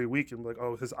look every week and be like,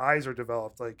 oh, his eyes are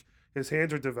developed, like his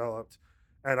hands are developed.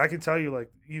 And I can tell you,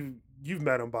 like, you've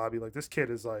met him, Bobby. Like, this kid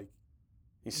is like,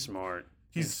 he's smart.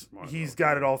 He's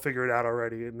got it all figured out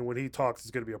already, and when he talks,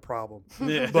 it's going to be a problem.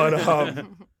 Yeah. But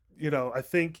I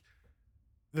think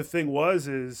the thing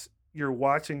is you're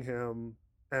watching him,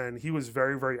 and he was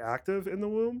very, very active in the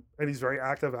womb, and he's very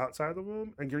active outside the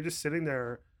womb, and you're just sitting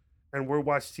there, and we're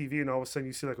watching TV, and all of a sudden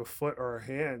you see like a foot or a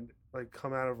hand like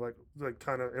come out of like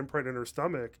kind of imprint in her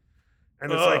stomach,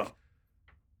 and it's like,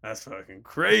 that's fucking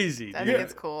crazy. I dude. think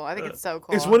it's cool. I think it's so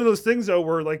cool. it's one of those things though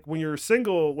where like when you're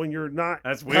single, when you're not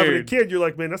That's having a weird. kid, you're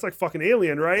like, man, that's like fucking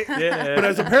alien, right? Yeah. But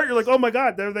as a parent, you're like, oh my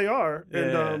god, there they are.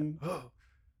 Yeah. And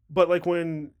but like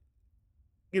when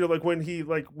like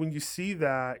when you see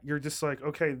that, you're just like,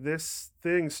 okay, this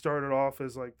thing started off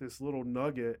as like this little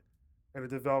nugget, and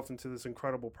it developed into this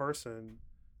incredible person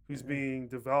who's being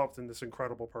developed in this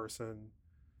incredible person.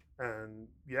 And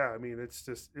yeah, I mean,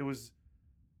 it was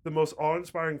the most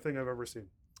awe-inspiring thing I've ever seen.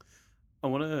 I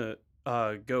want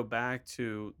to go back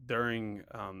to during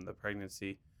the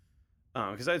pregnancy,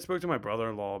 because I spoke to my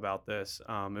brother-in-law about this.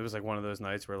 It was like one of those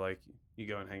nights where like you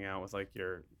go and hang out with like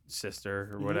your sister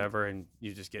or whatever, and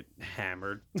you just get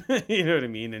hammered. You know what I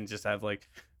mean? And just have like,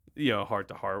 heart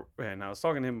to heart. And I was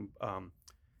talking to him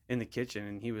in the kitchen,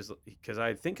 and he was, because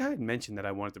I think I had mentioned that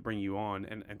I wanted to bring you on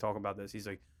and talk about this. He's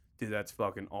like, dude, that's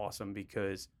fucking awesome,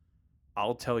 because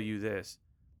I'll tell you this.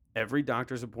 Every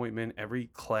doctor's appointment, every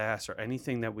class or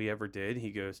anything that we ever did,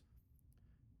 he goes,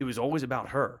 it was always about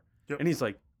her. Yep. And he's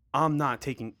like, I'm not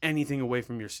taking anything away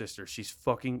from your sister. She's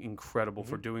fucking incredible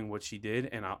for doing what she did,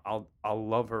 and I'll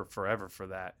love her forever for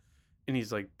that. And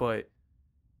he's like, but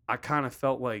I kind of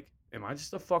felt like, am I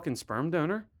just a fucking sperm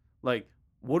donor? Like,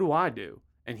 what do I do?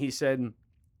 And he said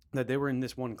that they were in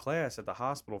this one class at the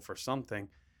hospital for something,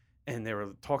 and they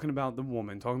were talking about the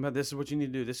woman, talking about this is what you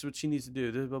need to do, this is what she needs to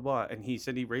do, this blah blah. And he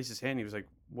said he raised his hand. He was like,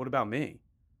 "What about me?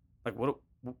 Like, what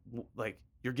like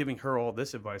you're giving her all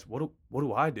this advice. What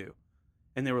do I do?"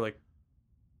 And they were like,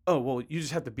 "Oh, well, you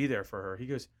just have to be there for her." He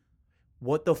goes,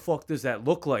 "What the fuck does that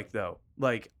look like though?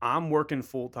 Like, I'm working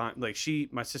full time. Like,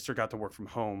 my sister got to work from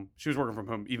home. She was working from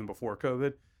home even before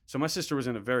COVID. So my sister was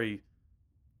in a very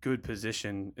good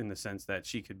position in the sense that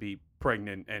she could be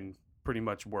pregnant and pretty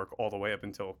much work all the way up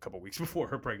until a couple weeks before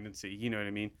her pregnancy, you know what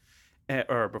I mean?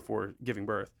 Or before giving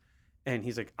birth. And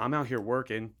he's like, I'm out here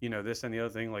working, this and the other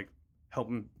thing, like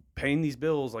helping paying these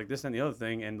bills, like this and the other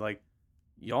thing. And like,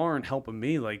 y'all aren't helping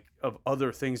me like of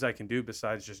other things I can do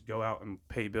besides just go out and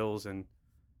pay bills and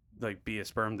like be a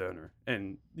sperm donor.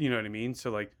 And you know what I mean?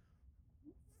 So like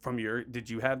did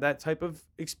you have that type of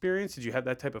experience? Did you have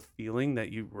that type of feeling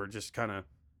that you were just kind of,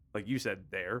 like you said,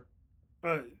 there?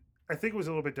 I think it was a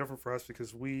little bit different for us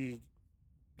because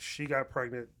she got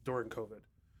pregnant during COVID.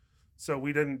 So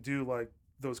we didn't do like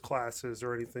those classes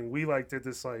or anything. We like did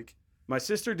this like, my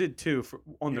sister did too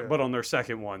but on their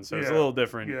second one. So it's a Yeah. little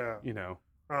different, Yeah.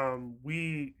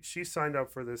 She signed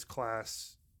up for this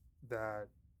class that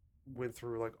went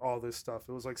through like all this stuff.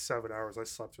 It was like 7 hours. I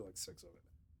slept through like 6 of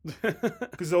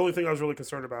it. Because the only thing I was really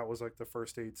concerned about was like the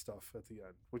first aid stuff at the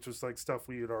end, which was like stuff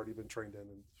we had already been trained in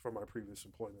from my previous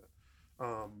employment.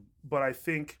 But I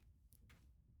think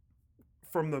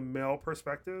from the male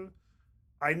perspective,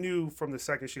 I knew from the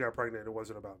second she got pregnant, it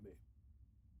wasn't about me.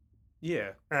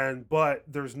 Yeah. But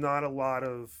there's not a lot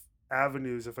of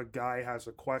avenues if a guy has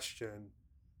a question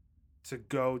to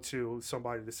go to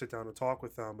somebody to sit down and talk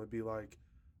with them and be like,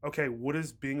 okay, what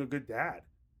is being a good dad?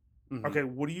 Mm-hmm. Okay,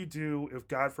 what do you do if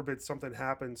God forbid something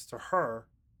happens to her?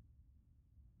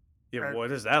 Yeah, And, what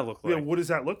does that look like? Yeah, what does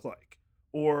that look like?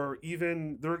 Or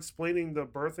even they're explaining the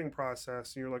birthing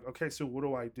process, and you're like, okay, so what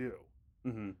do I do?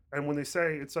 Mm-hmm. And when they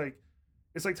say it's like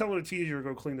telling a teenager to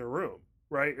go clean their room,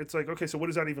 right? It's like, okay, so what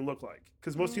does that even look like?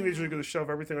 Because most teenagers are going to shove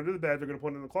everything under the bed, they're going to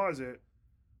put it in the closet.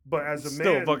 But as a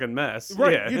Still man, a fucking mess,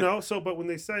 right? Yeah. But when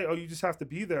they say, oh, you just have to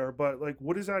be there, but like,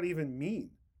 what does that even mean?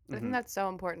 I think that's so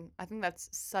important. I think that's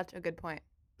such a good point.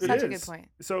 It Such a is. good point.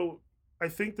 So I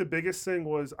think the biggest thing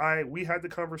was we had the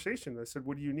conversation. I said,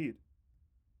 what do you need?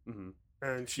 Mm-hmm.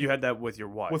 And You had that with your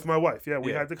wife? With my wife, yeah.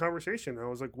 We Yeah. had the conversation. I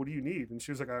was like, what do you need? And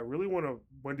she was like, I really want a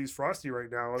Wendy's Frosty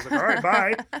right now. I was like, all right,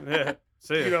 bye. Yeah.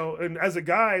 See ya. And as a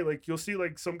guy, like you'll see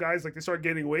like some guys like they start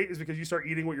gaining weight is because you start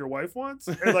eating what your wife wants.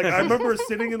 And like I remember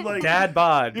sitting in like Dad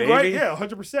bod, baby. Right, yeah,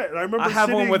 100%. And I remember I have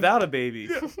sitting, one without a baby.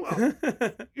 Yeah, well,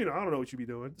 I don't know what you be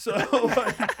doing. So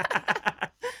like,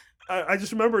 I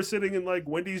just remember sitting in like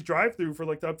Wendy's drive-thru for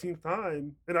like the umpteenth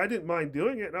time, and I didn't mind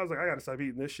doing it. And I was like, I gotta stop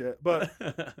eating this shit. But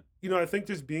I think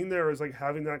just being there is like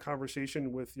having that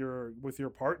conversation with your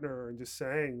partner and just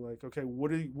saying like, okay,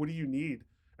 what do you need?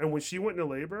 And when she went into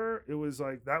labor, it was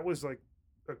like that was like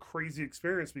a crazy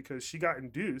experience because she got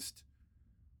induced,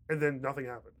 and then nothing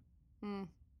happened. Mm.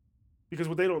 Because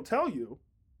what they don't tell you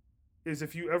is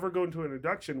if you ever go into an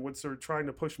induction, what they're trying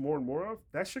to push more and more of,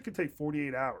 that shit could take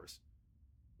 48 hours.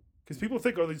 Because people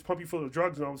think, oh, they just pump you full of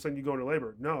drugs and all of a sudden you go into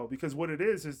labor. No, because what it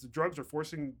is the drugs are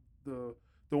forcing the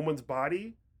the woman's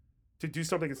body to do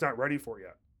something it's not ready for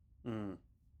yet. Mm.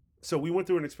 So we went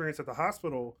through an experience at the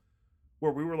hospital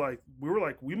where we were like,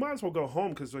 we might as well go home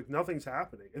because like nothing's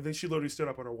happening. And then she literally stood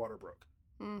up and her water broke.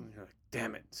 Mm. You're like,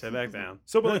 damn it, sit back down.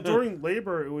 So, but like during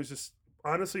labor, it was just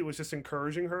honestly, it was just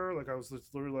encouraging her. Like I was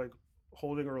literally like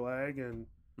holding her leg and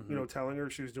you know telling her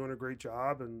she was doing a great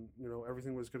job and you know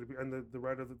everything was going to be. And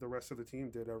the rest of the team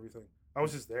did everything. I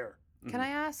was just there. Can I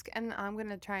ask, and I'm going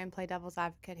to try and play devil's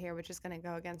advocate here, which is going to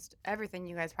go against everything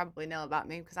you guys probably know about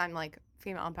me because I'm like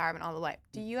female empowerment all the way.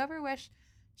 Do you ever wish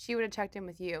she would have checked in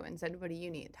with you and said, what do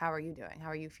you need? How are you doing? How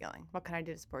are you feeling? What can I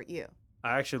do to support you?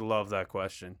 I actually love that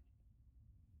question.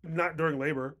 Not during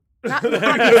labor. Not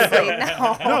obviously,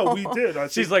 no. No, we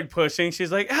did. She's like pushing.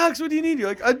 She's like, Alex, what do you need? You're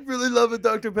like, I'd really love a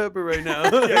Dr. Pepper right now.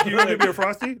 Yeah, can you give me a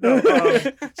Frosty? No.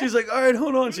 She's like, all right,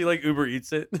 hold on. She like Uber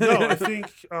Eats it. No, I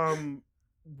think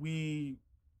we,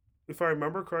 if I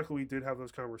remember correctly, we did have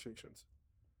those conversations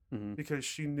because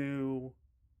she knew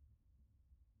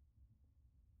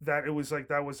that it was like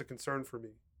that was a concern for me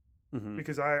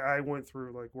because I went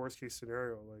through like worst case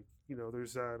scenario. Like, you know,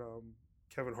 there's that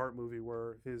Kevin Hart movie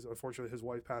where unfortunately his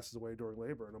wife passes away during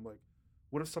labor, and I'm like,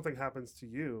 what if something happens to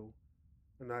you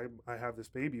and I have this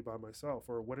baby by myself,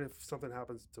 or what if something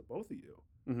happens to both of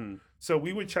you? So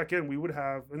we would check in, we would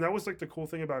have, and that was like the cool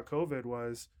thing about COVID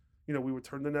was, you know, we would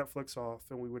turn the Netflix off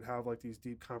and we would have like these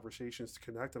deep conversations to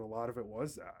connect, and a lot of it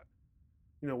was that,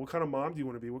 you know, what kind of mom do you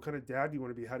want to be, what kind of dad do you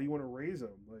want to be, how do you want to raise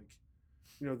them, like,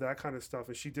 you know, that kind of stuff.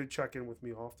 And she did check in with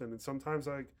me often, and sometimes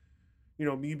like, you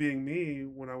know, me being me,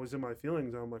 when I was in my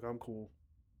feelings, I'm like, I'm cool.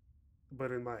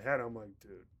 But in my head, I'm like,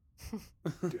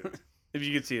 dude. If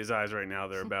you could see his eyes right now,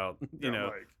 they're about, you know,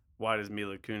 like, wide as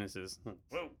Mila Kunis's.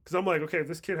 Whoa. Because I'm like, okay, if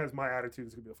this kid has my attitude,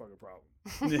 it's going to be a fucking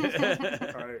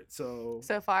problem. All right, so.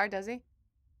 So far, does he?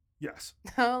 Yes.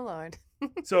 Oh, Lord.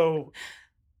 So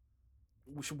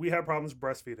we had problems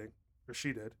breastfeeding, or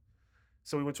she did.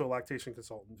 So we went to a lactation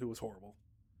consultant who was horrible.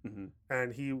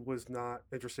 And he was not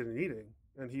interested in eating.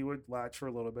 And he would latch for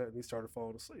a little bit and he started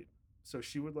falling asleep. So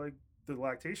she would like, the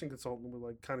lactation consultant would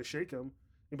like kind of shake him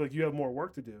and be like, you have more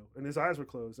work to do. And his eyes were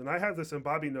closed. And I have this, and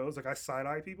Bobby knows, like I side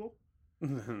eye people.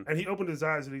 And he opened his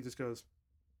eyes and he just goes.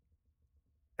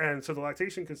 And so the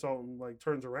lactation consultant like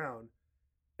turns around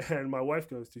and my wife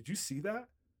goes, did you see that?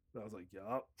 And I was like,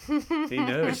 yup. He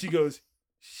knows. And she goes,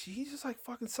 she just like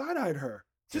fucking side eyed her.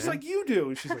 Just like you do.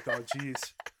 And she's like, oh,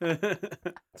 jeez.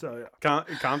 So, yeah.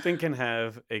 Compton can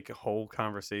have a whole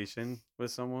conversation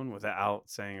with someone without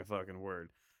saying a fucking word.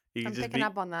 I'm picking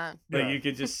up on that. Like, you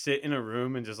could just sit in a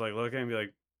room and just, like, look at him and be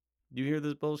like, you hear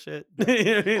this bullshit? You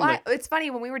know what I mean? Well, it's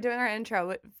funny, when we were doing our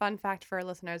intro, fun fact for our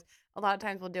listeners, a lot of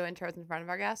times we'll do intros in front of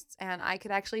our guests, and I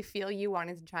could actually feel you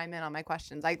wanting to chime in on my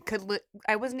questions. I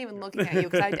wasn't even looking at you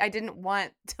because I didn't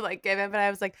want to, like, give in, but I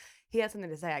was like, he has something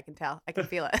to say. I can tell. I can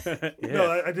feel it. Yeah.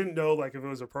 No, I didn't know like if it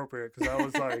was appropriate because I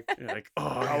was like,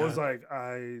 I was like,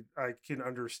 I can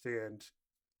understand.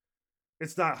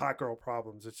 It's not hot girl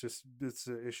problems. It's just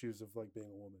the issues of like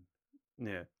being a woman.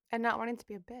 Yeah. And not wanting to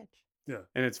be a bitch. Yeah.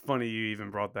 And it's funny you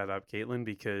even brought that up, Caitlin,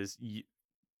 because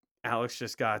Alex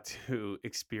just got to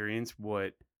experience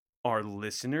what our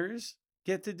listeners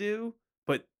get to do,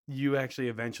 but you actually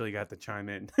eventually got to chime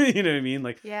in. You know what I mean?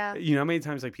 Like, yeah. You know how many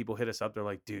times like people hit us up, they're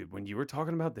like, dude, when you were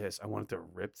talking about this, I wanted to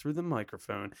rip through the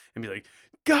microphone and be like,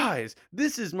 guys,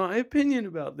 this is my opinion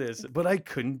about this, but I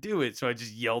couldn't do it. So I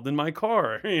just yelled in my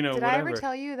car, you know, Did whatever. I ever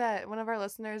tell you that one of our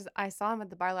listeners, I saw him at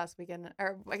the bar last weekend,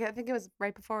 or I think it was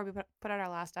right before we put out our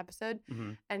last episode,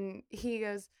 and he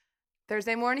goes,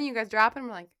 Thursday morning, you guys dropping? I'm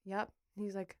like, yep.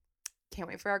 He's like, can't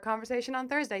wait for our conversation on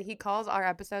Thursday. He calls our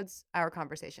episodes our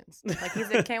conversations. Like, he's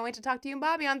like, can't wait to talk to you and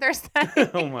Bobby on Thursday.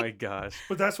 Oh my gosh.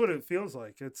 But that's what it feels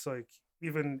like. It's like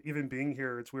even being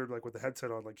here, it's weird, like with the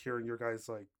headset on, like hearing your guys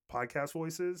like podcast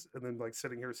voices and then like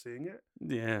sitting here seeing it.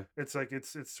 Yeah. It's like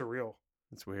it's surreal.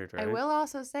 It's weird, right? I will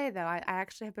also say though, I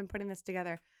actually have been putting this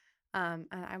together. And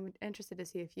I'm interested to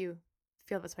see if you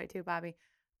feel this way too, Bobby.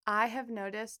 I have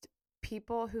noticed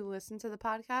people who listen to the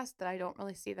podcast that I don't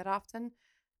really see that often.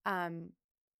 And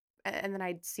then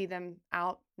I see them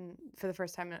out for the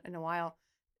first time in a while.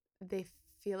 They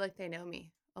feel like they know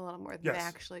me a little more than they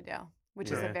actually do,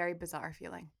 which is a very bizarre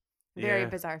feeling. Very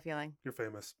bizarre feeling. You're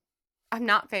famous. I'm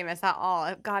not famous at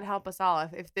all. God help us all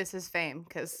if this is fame,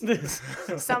 because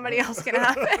somebody else can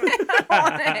have it. I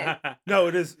want it. No,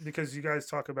 it is because you guys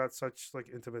talk about such like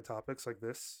intimate topics like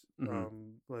this.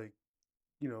 Like,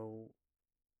 you know,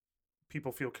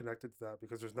 people feel connected to that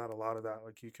because there's not a lot of that.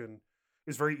 Like you can.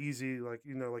 It's very easy, like,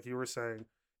 you know, like you were saying,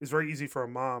 it's very easy for a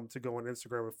mom to go on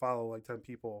Instagram and follow like 10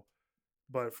 people.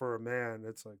 But for a man,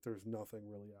 it's like there's nothing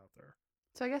really out there.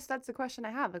 So I guess that's the question I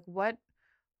have. Like, what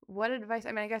what advice? I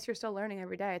mean, I guess you're still learning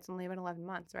every day. It's only been 11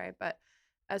 months, right? But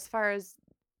as far as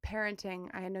parenting,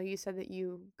 I know you said that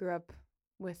you grew up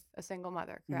with a single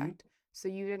mother, Hmm. correct? So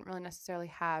you didn't really necessarily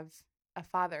have a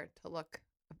father to look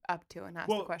up to and ask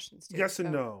the Well, questions to. yes and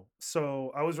So, no.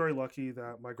 So I was very lucky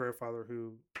that my grandfather,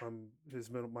 who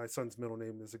my son's middle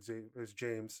name is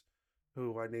James,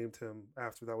 who I named him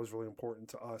after. That was really important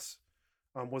to us.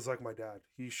 Was like my dad.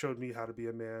 He showed me how to be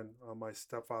a man. My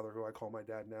stepfather, who I call my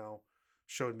dad now,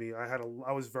 showed me.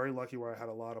 I was very lucky where I had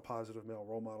a lot of positive male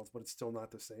role models, but it's still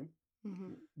not the same.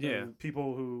 mm-hmm. Yeah. And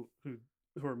people who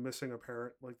are missing a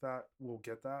parent like that will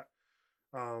get that.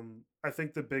 I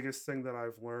think the biggest thing that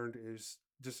I've learned is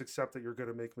just accept that you're going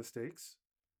to make mistakes,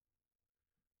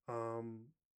 um,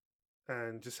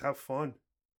 and just have fun.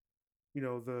 You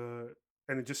know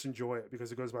and just enjoy it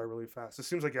because it goes by really fast. It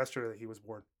seems like yesterday that he was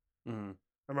born. Hmm.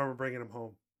 I remember bringing him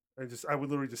home, and just I would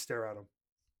literally just stare at him.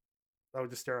 I would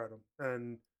just stare at him,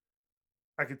 and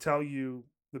I could tell you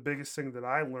the biggest thing that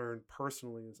I learned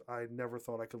personally is I never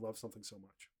thought I could love something so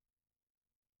much.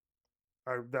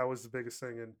 That was the biggest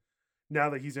thing, and now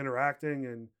that he's interacting,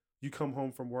 and you come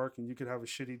home from work, and you could have a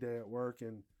shitty day at work,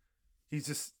 and he's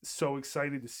just so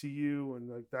excited to see you, and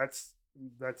like that's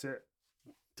it.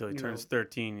 Till he You turns know,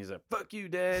 13, he's like, "Fuck you,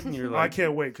 Dad," and you're I like,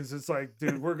 can't wait because it's like,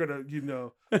 dude, we're gonna,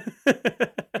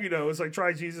 it's like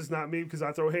try Jesus, not me, because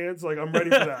I throw hands. Like I'm ready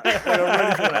for that. Like I'm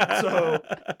ready for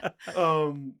that.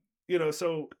 So,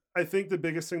 so I think the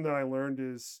biggest thing that I learned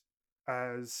is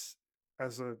as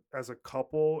as a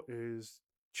couple is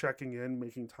checking in,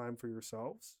 making time for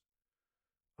yourselves,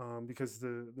 because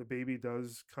the baby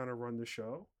does kind of run the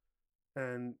show.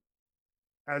 And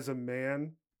as a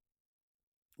man,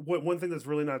 one thing that's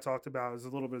really not talked about is a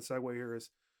little bit of segue here is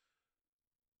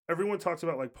everyone talks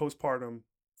about like postpartum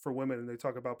for women, and they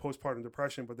talk about postpartum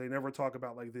depression, but they never talk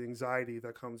about like the anxiety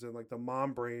that comes in, like the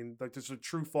mom brain, like there's a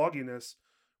true fogginess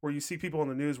where you see people on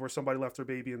the news where somebody left their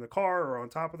baby in the car or on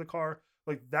top of the car.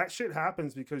 Like that shit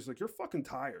happens because like you're fucking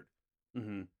tired.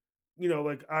 hmm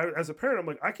Like as a parent, I'm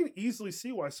like, I can easily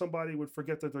see why somebody would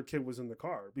forget that their kid was in the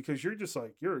car because you're just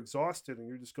like, you're exhausted and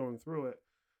you're just going through it.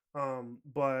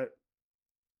 But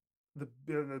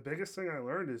the biggest thing I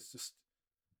learned is just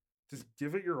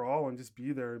give it your all and just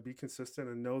be there and be consistent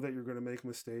and know that you're going to make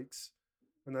mistakes,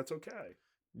 and that's okay.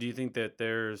 Do you think that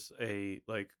there's a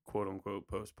like quote unquote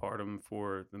postpartum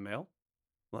for the male?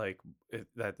 Like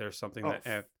that there's something Oh,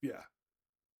 that yeah,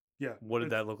 yeah. what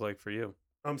did that look like for you?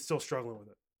 I'm still struggling with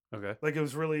it. Okay. Like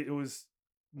it was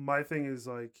my thing is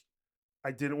like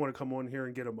I didn't want to come on here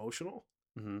and get emotional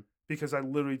hmm because I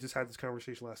literally just had this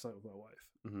conversation last night with my wife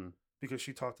hmm because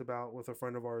she talked about with a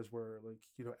friend of ours where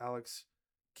like Alex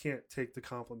can't take the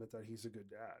compliment that he's a good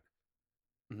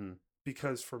dad, hmm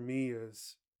because for me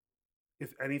is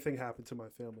if anything happened to my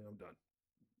family, I'm done.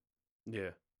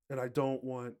 Yeah. And I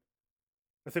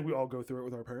think we all go through it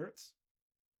with our parents,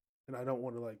 and I don't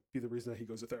want to like be the reason that he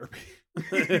goes to therapy.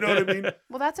 You know what I mean?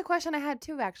 Well, that's a question I had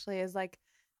too, actually, is like,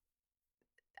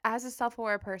 as a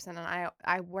self-aware person, and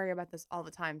I worry about this all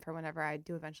the time for whenever I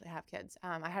do eventually have kids.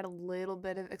 I had a little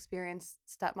bit of experience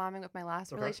stepmomming with my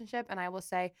last Okay. relationship, and I will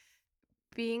say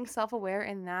being self-aware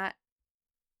in that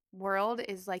world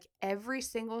is like every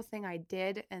single thing I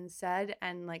did and said,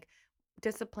 and like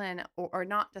discipline or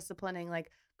not disciplining, like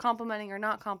complimenting or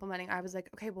not complimenting, I was like,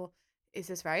 okay, well, is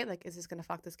this right? Like, is this going to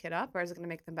fuck this kid up or is it going to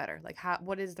make them better? Like,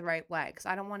 what is the right way? Because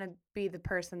I don't want to be the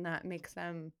person that makes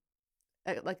them,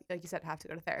 like you said, have to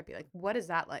go to therapy. Like, what is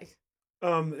that like?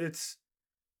 It's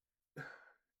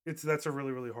that's a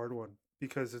really really hard one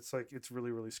because it's like it's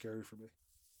really really scary for me.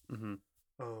 hmm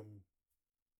Um,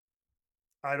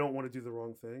 I don't want to do the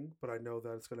wrong thing, but I know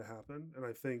that it's going to happen, and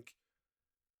I think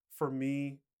for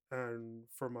me and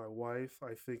for my wife,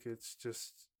 I think it's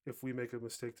just if we make a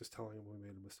mistake, just telling him we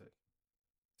made a mistake,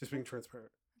 just being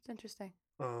transparent. That's interesting.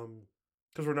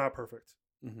 Because we're not perfect,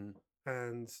 hmm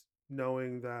and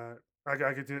knowing that I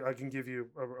can give you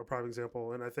a prime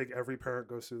example, and I think every parent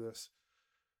goes through this.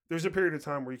 There's a period of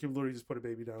time where you can literally just put a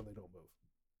baby down and they don't move,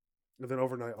 and then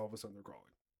overnight, all of a sudden they're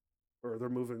crawling, or they're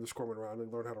moving, they're squirming around, they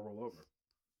learn how to roll over.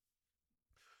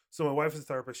 So my wife is a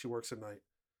therapist. She works at night.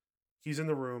 He's in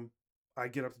the room. I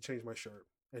get up to change my shirt,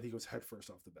 and he goes head first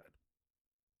off the bed.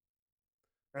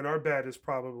 And our bed is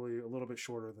probably a little bit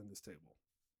shorter than this table.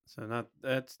 So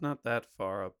that's not that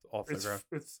far up off the ground.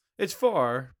 It's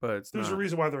far, but it's there's not. a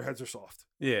reason why their heads are soft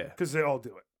Yeah. because they all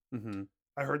do it. hmm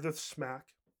I heard the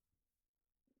smack,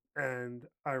 and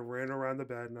I ran around the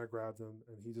bed and I grabbed him,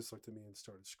 and he just looked at me and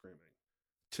started screaming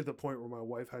to the point where my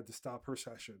wife had to stop her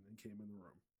session and came in the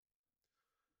room.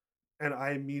 And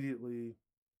I immediately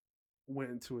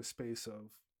went into a space of,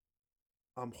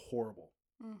 I'm horrible.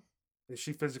 Mm. and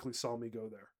she physically saw me go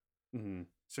there. Mhm.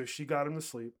 So she got him to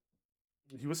sleep.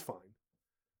 He was fine.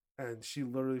 And she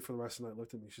literally, for the rest of the night,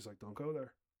 looked at me. She's like, don't go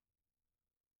there.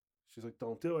 She's like,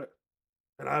 don't do it.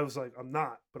 And I was like, I'm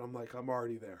not. But I'm like, I'm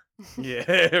already there.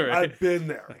 Yeah, right. I've been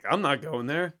there. Like, I'm not going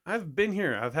there. I've been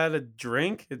here. I've had a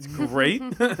drink. It's great.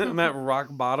 I'm at rock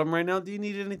bottom right now. Do you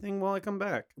need anything while I come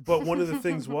back? But one of the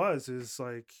things is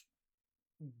like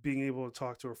being able to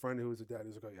talk to a friend who was a dad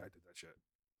who's like, oh, yeah, I did that shit.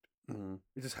 Mhm.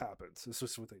 It just happens. It's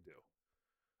just what they do.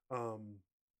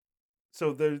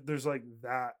 So there's like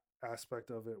that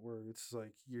aspect of it where it's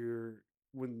like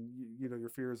when you know, your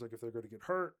fear is like if they're going to get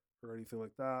hurt or anything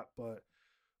like that. But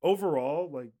overall,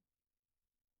 like,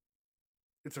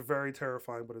 it's a very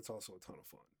terrifying, but it's also a ton of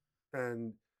fun.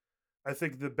 And I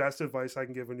think the best advice I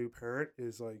can give a new parent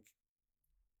is like,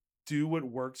 do what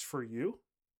works for you,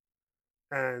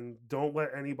 and don't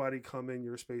let anybody come in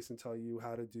your space and tell you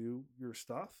how to do your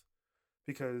stuff.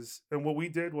 Because, and what we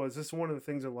did was, this is one of the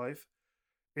things in life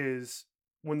is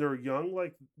when they're young,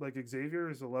 like Xavier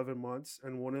is 11 months.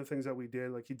 And one of the things that we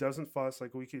did, like, he doesn't fuss.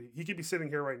 Like, he could be sitting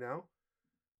here right now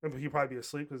and he'd probably be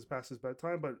asleep because it's past his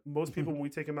bedtime. But most people, when we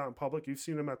take him out in public, you've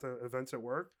seen him at the events at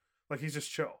work, like, he's just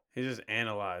chill. He just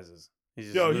analyzes.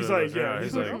 He's like, he's like,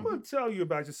 like, I'm going to tell you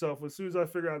about yourself as soon as I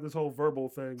figure out this whole verbal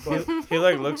thing. But he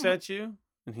like looks at you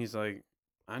and he's like,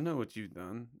 I know what you've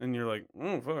done. And you're like,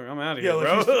 oh, fuck, I'm out of here,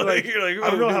 like, bro. like, you're like,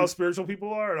 I don't know dude. how spiritual people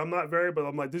are, and I'm not very, but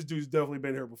I'm like, this dude's definitely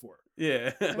been here before.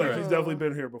 Yeah. Like, Right. he's definitely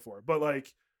been here before. But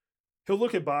like, he'll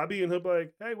look at Bobby and he'll be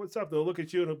like, hey, what's up? They'll look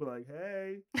at you and he'll be like,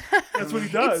 hey. That's what he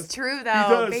does. It's true, though.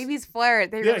 does. Babies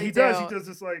flirt. They really he do. does. He does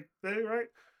this like thing, right?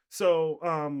 So,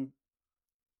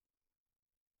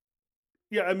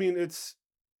 yeah, I mean,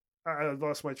 I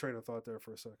lost my train of thought there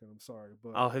for a second. I'm sorry,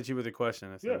 but I'll hit you with a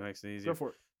question. I think it makes it easier. go for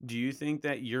it. Do you think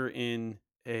that you're in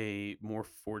a more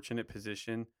fortunate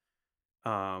position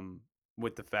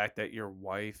with the fact that your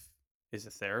wife is a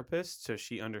therapist, so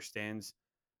she understands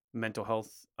mental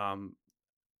health from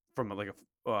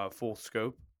a full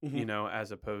scope, you know,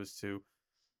 as opposed to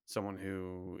someone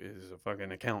who is a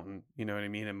fucking accountant, you know what I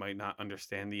mean, and might not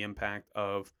understand the impact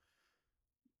of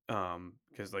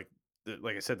because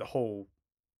like I said, the whole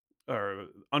or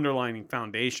underlining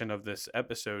foundation of this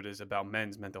episode is about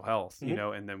men's mental health, you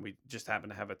know, and then we just happen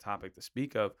to have a topic to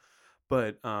speak of.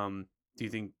 But do you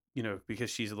think, you know, because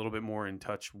she's a little bit more in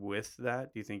touch with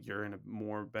that, do you think you're in a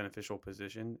more beneficial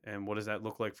position? And what does that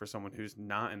look like for someone who's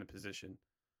not in a position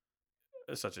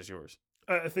such as yours?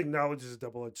 I think knowledge is a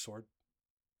double-edged sword.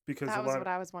 Because that was what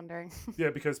I was wondering. Yeah,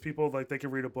 because people, like, they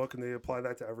can read a book and they apply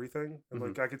that to everything. And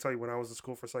like, I can tell you, when I was in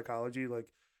school for psychology, like,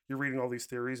 you're reading all these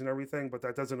theories and everything, but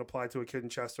that doesn't apply to a kid in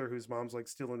Chester whose mom's like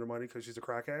stealing her money because she's a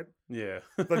crackhead. Yeah.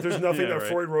 Like, there's nothing that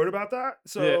Freud wrote about that.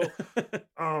 So,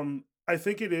 yeah. I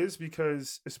think it is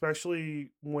because,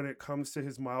 especially when it comes to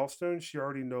his milestones, she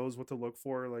already knows what to look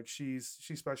for. Like, she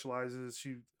specializes.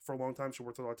 For a long time, she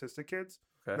worked with autistic kids.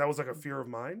 Okay. That was like a fear of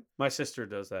mine. My sister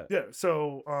does that. Yeah.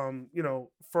 So, you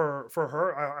know, for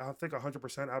her, I think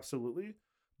 100% absolutely.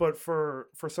 But for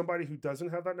somebody who doesn't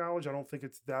have that knowledge, I don't think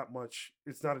it's that much.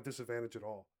 It's not a disadvantage at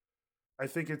all. I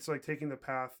think it's like taking the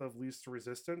path of least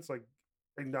resistance, like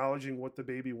acknowledging what the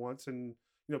baby wants. And,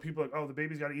 you know, people are like, oh, the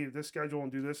baby's got to eat at this schedule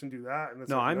and do this and do that. And it's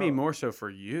no, like, I mean more so for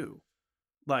you,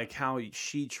 like how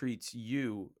she treats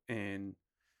you, and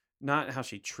not how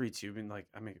she treats you.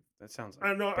 I mean, that sounds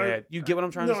like bad. You get what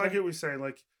I'm trying to say? No, I get what you're saying.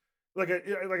 Like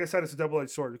I said, it's a double-edged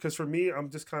sword, because for me,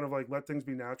 I'm just kind of like, let things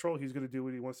be natural. He's going to do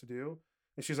what he wants to do.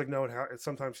 And she's like, no,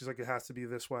 sometimes she's like, it has to be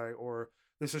this way, or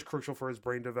this is crucial for his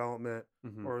brain development,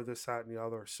 or this, that, and the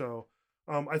other. So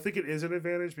I think it is an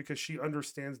advantage because she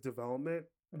understands development,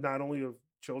 not only of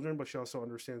children, but she also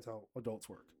understands how adults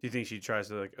work. Do you think she tries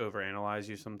to like overanalyze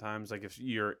you sometimes? Like if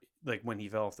you're like when he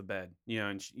fell off the bed, you know,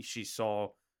 and she saw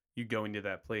you going to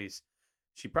that place,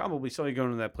 she probably saw you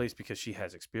going to that place because she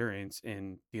has experience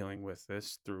in dealing with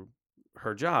this through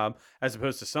her job, as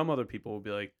opposed to some other people will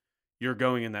be like, you're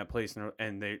going in that place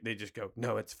and they just go,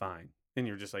 no, it's fine. And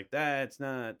you're just like, that's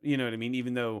not, you know what I mean?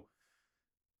 Even though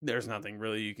there's nothing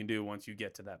really you can do once you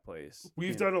get to that place.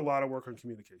 We've done a lot of work on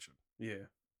communication. Yeah.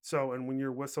 So, and when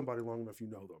you're with somebody long enough, you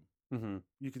know them.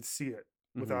 You can see it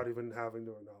without even having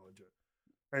to acknowledge it.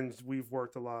 And we've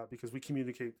worked a lot because we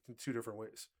communicate in two different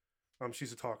ways.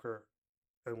 She's a talker.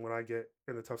 And when I get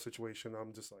in a tough situation,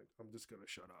 I'm just like, I'm just going to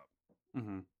shut up.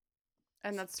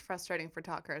 And that's frustrating for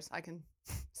talkers. I can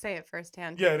say it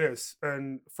firsthand. Yeah, it is.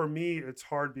 And for me, it's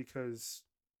hard because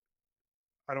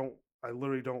I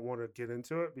literally don't want to get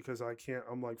into it because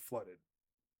I'm like flooded.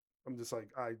 I'm just like,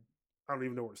 I don't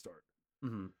even know where to start.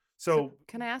 So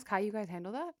can I ask how you guys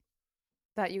handle that?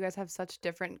 That you guys have such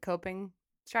different coping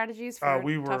strategies for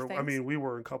We tough were, I things? mean, we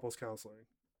were in couples counseling.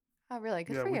 Oh, really?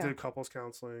 Good Yeah, for we you. did couples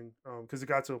counseling because it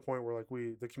got to a point where like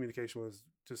the communication was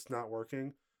just not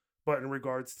working. But in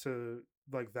regards to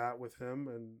like that with him,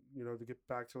 and to get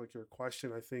back to like your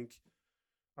question,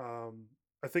 um,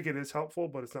 I think it is helpful,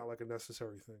 but it's not like a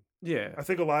necessary thing. Yeah. I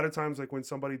think a lot of times, like when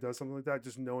somebody does something like that,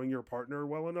 just knowing your partner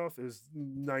well enough is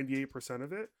 98%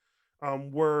 of it.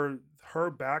 Where her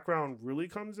background really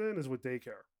comes in is with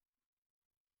daycare.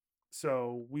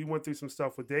 So we went through some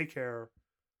stuff with daycare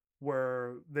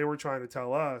where they were trying to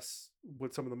tell us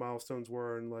what some of the milestones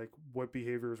were and like what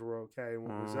behaviors were okay and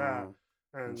what was that.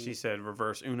 And she And said,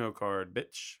 "Reverse Uno card,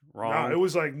 bitch." no, it Wrong.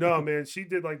 was like, no, man. She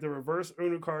did like the reverse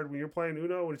Uno card when you're playing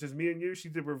Uno, when it's just me and you. She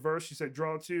did reverse. She said,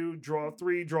 draw 2, draw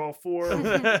 3, draw 4,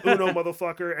 Uno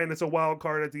motherfucker, and it's a wild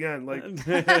card at the end. Like,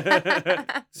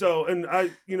 so, and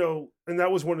and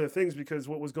that was one of the things because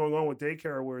what was going on with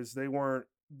daycare was they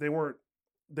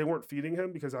weren't feeding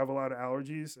him because I have a lot of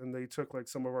allergies, and they took like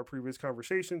some of our previous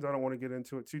conversations. I don't want to get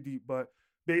into it too deep, but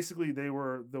basically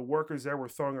the workers there were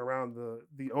throwing around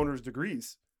the owner's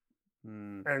degrees.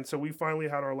 And so we finally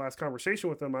had our last conversation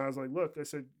with them. I was like, look, I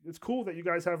said, it's cool that you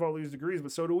guys have all these degrees,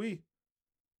 but so do we.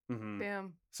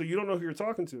 Boom. So you don't know who you're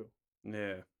talking to.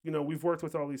 Yeah. We've worked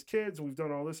with all these kids and we've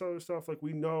done all this other stuff. Like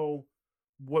we know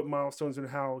what milestones and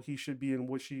how he should be and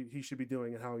what he should be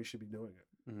doing and how he should be doing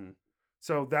it.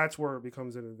 So that's where it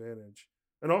becomes an advantage.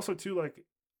 And also too, like,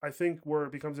 I think where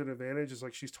it becomes an advantage is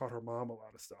like she's taught her mom a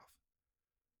lot of stuff,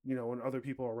 and other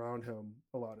people around him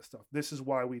a lot of stuff. This is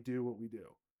why we do what we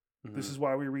do. This is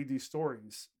why we read these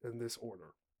stories in this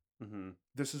order.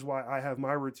 This is why I have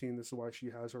my routine. This is why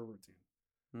she has her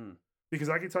routine. Because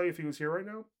I can tell you if he was here right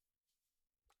now,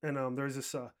 and there's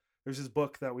this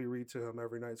book that we read to him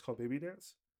every night. It's called Baby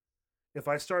Dance. If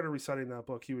I started reciting that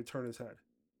book, he would turn his head.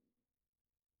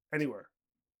 Anywhere.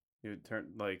 He would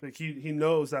turn like he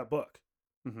knows that book.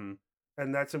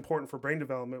 And that's important for brain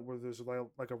development where there's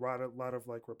like a lot of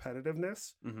like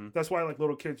repetitiveness. That's why like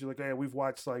little kids, you're like, hey, we've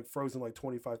watched like Frozen like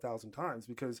 25,000 times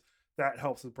because that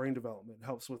helps with brain development,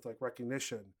 helps with like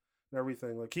recognition and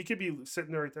everything. Like he could be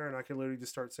sitting there right there and I can literally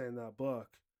just start saying that book.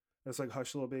 And it's like,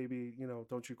 hush, little baby,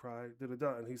 don't you cry,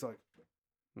 da-da-da. And he's like,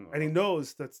 and he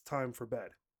knows that's time for bed.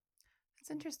 That's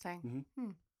interesting.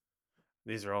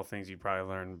 These are all things you probably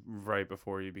learn right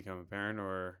before you become a parent,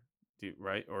 or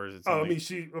right? Or is it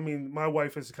something? I mean, my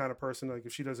wife is the kind of person, like,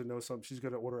 if she doesn't know something, she's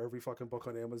going to order every fucking book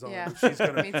on Amazon. Yeah,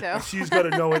 me too. She's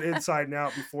going to know it inside and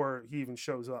out before he even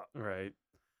shows up. Right.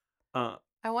 I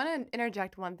want to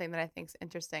interject one thing that I think is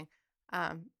interesting.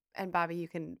 And Bobby, you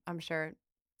can, I'm sure,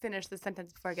 finish the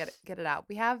sentence before I get it out.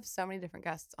 We have so many different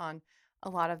guests on. A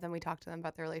lot of them, we talk to them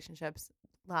about their relationships.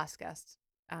 Last guest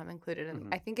included.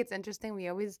 And I think it's interesting. We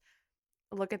always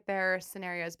look at their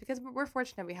scenarios because we're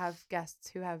fortunate we have guests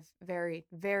who have very,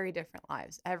 very different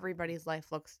lives. Everybody's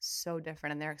life looks so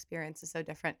different and their experience is so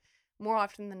different. More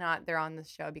often than not, they're on this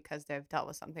show because they've dealt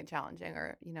with something challenging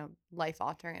or, life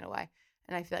altering in a way.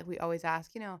 And I feel like we always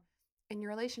ask, in your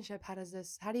relationship, how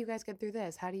do you guys get through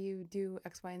this? How do you do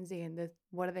X, Y, and Z? And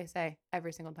what do they say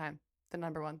every single time? The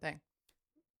number one thing.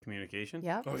 Communication.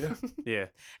 Yeah. Oh, yeah. Yeah.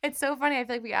 It's so funny. I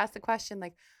feel like we ask the question,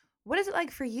 like, what is it like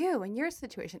for you in your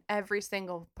situation? Every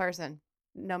single person,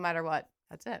 no matter what.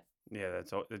 That's it. Yeah,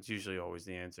 that's usually always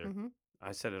the answer.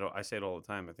 I say it all the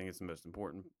time. I think it's the most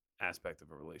important aspect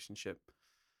of a relationship.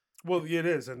 Well, it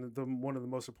is, and one of the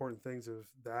most important things of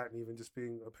that, and even just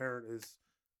being a parent, is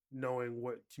knowing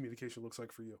what communication looks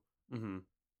like for you,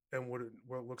 and what it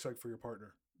looks like for your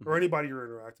partner or anybody you're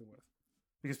interacting with,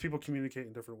 because people communicate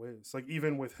in different ways. Like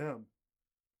even with him,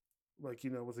 like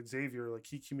with Xavier, like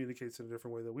he communicates in a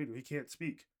different way than we do. He can't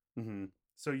speak,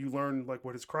 so you learn like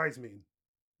what his cries mean.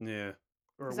 Yeah.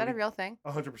 Is that a real thing?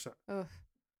 100%. Oh,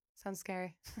 sounds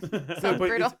scary. No, Sounds but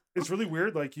brutal. it's really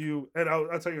weird. Like and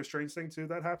I'll tell you a strange thing too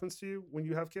that happens to you when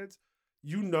you have kids.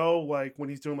 Like when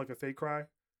he's doing like a fake cry.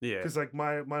 Yeah. Because like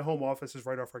my home office is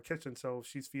right off our kitchen, so if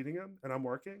she's feeding him and I'm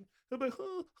working, he'll be like,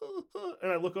 huh, huh, huh.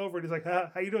 And I look over and he's like,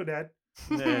 how you doing, Dad?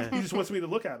 Yeah. He just wants me to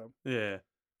look at him. Yeah.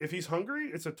 If he's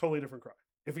hungry, it's a totally different cry.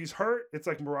 If he's hurt, it's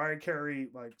like Mariah Carey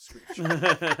like screech.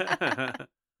 Yeah.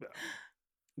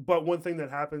 But one thing that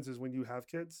happens is when you have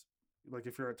kids, like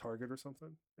if you're at Target or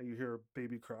something and you hear a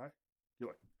baby cry, you're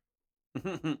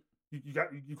like,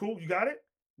 you cool? You got it?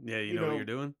 Yeah, you know what you're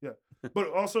doing? Yeah.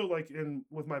 But also like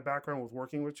with my background with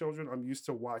working with children, I'm used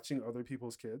to watching other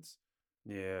people's kids.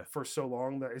 Yeah. For so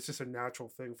long that it's just a natural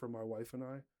thing for my wife and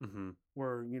I.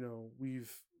 Where,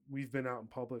 we've been out in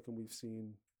public and we've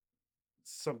seen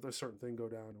a certain thing go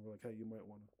down and we're like, hey, you might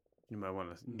want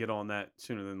to get on that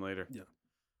sooner than later. Yeah.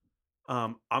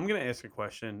 I'm gonna ask a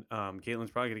question.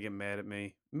 Caitlin's probably gonna get mad at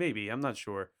me. Maybe, I'm not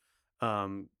sure.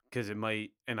 Because it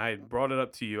might, and I brought it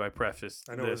up to you. I prefaced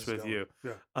I know where this this is with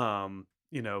going.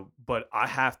 you. Yeah. But I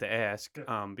have to ask,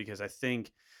 Yeah. because I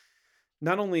think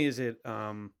not only is it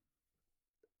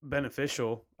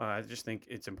beneficial, I just think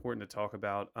it's important to talk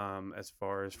about, as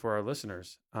far as for our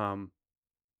listeners.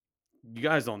 You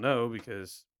guys don't know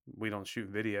because we don't shoot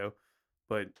video,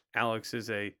 but Alex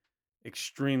is a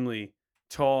extremely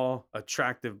tall,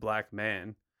 attractive black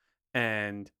man.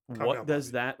 And Calm what down,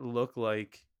 does Bobby. that look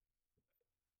like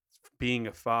being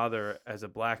a father as a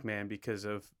black man because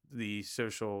of the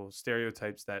social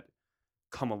stereotypes that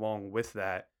come along with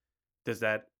that? Does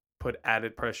that put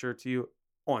added pressure to you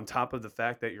on top of the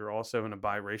fact that you're also in a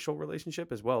biracial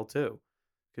relationship as well too?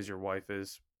 Because your wife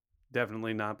is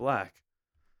definitely not black.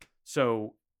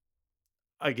 So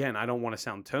again, I don't want to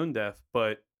sound tone deaf,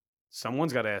 but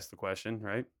someone's got to ask the question,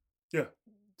 right? Yeah.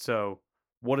 So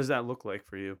what does that look like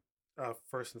for you?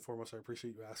 First and foremost, I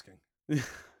appreciate you asking.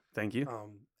 Thank you.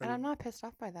 And I'm not pissed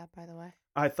off by that, by the way.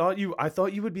 I thought you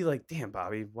would be like, damn,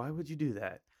 Bobby, why would you do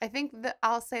that? I think that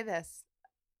I'll say this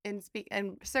and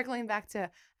circling back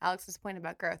to Alex's point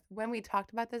about growth. When we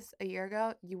talked about this a year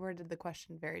ago, you worded the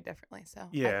question very differently. So I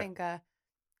Yeah. think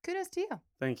kudos to you.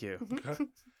 Thank you. Okay.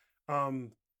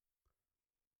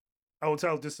 I will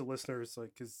tell just the listeners,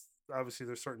 like, because obviously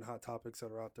there's certain hot topics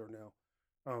that are out there now.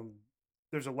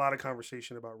 There's a lot of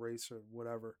conversation about race or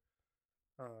whatever.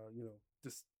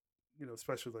 Just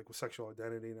especially like with sexual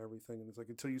identity and everything. And it's like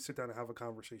until you sit down and have a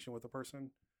conversation with a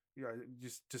person, yeah,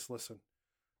 just listen.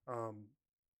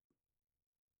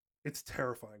 It's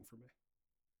terrifying for me.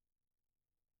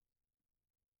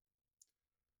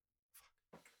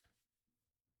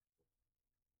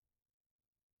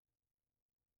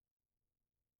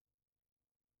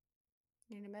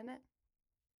 Need a minute?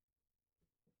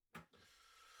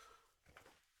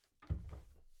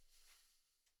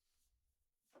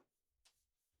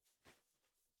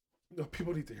 No,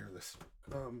 people need to hear this.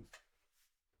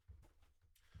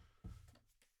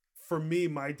 For me,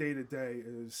 my day to day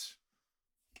is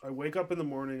I wake up in the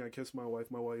morning, I kiss my wife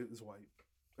is white,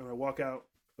 and I walk out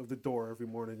of the door every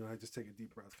morning and I just take a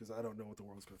deep breath because I don't know what the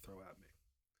world's going to throw at me.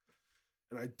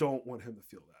 And I don't want him to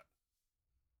feel that.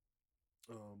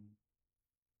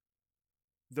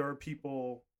 There are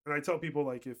people, and I tell people,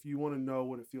 like, if you want to know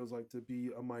what it feels like to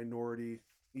be a minority,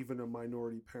 even a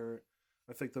minority parent,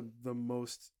 I think the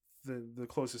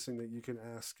closest thing that you can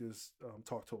ask is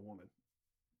talk to a woman.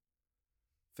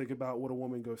 Think about what a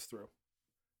woman goes through.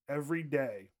 Every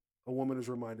day, a woman is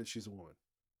reminded she's a woman,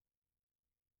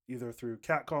 either through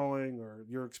catcalling or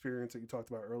your experience that you talked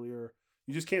about earlier.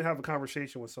 You just can't have a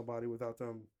conversation with somebody without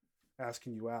them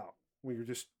asking you out when you're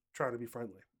just trying to be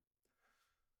friendly.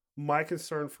 My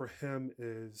concern for him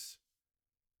is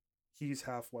he's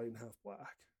half white and half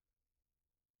black.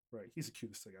 Right. He's the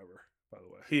cutest thing ever, by the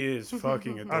way. He is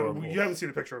fucking adorable. You haven't seen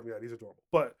a picture of him yet. He's adorable.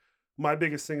 But my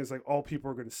biggest thing is like all people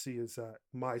are going to see is that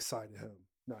my side of him,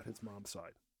 not his mom's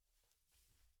side.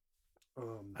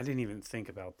 I didn't even think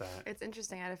about that. It's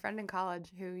interesting. I had a friend in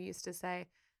college who used to say,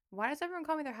 "Why does everyone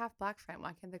call me their half black friend?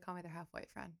 Why can't they call me their half white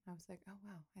friend?" I was like, "Oh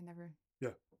wow, I never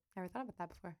thought about that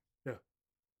before." Yeah.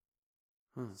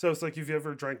 Huh. So it's like, if you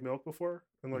ever drank milk before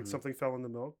and like Mhm. something fell in the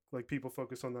milk, like people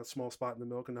focus on that small spot in the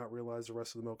milk and not realize the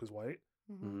rest of the milk is white.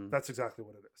 Mm-hmm. That's exactly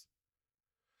what it is.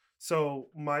 So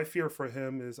my fear for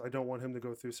him is I don't want him to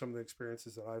go through some of the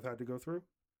experiences that I've had to go through.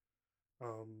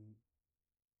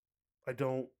 I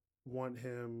don't want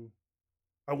him.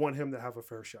 I want him to have a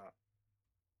fair shot.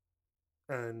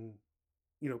 And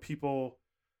people,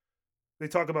 they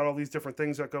talk about all these different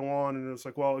things that go on, and it's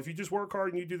like, well, if you just work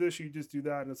hard and you do this, you just do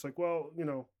that, and it's like, well,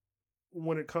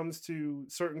 when it comes to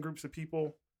certain groups of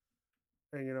people,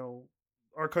 and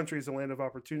our country is a land of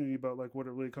opportunity, but like what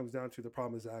it really comes down to, the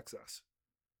problem is access.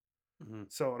 Mm-hmm.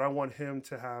 So, and I want him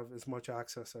to have as much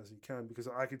access as he can, because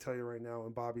I can tell you right now,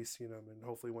 and Bobby's seen him, and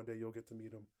hopefully one day you'll get to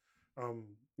meet him.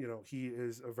 He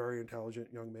is a very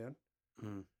intelligent young man.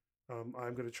 Mm-hmm.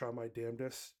 I'm going to try my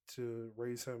damnedest to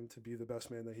raise him to be the best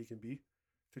man that he can be,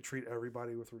 to treat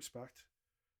everybody with respect,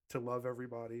 to love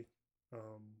everybody.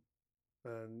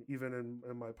 And even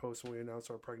in my post when we announced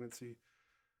our pregnancy,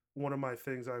 one of my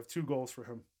things, I have two goals for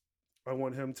him. I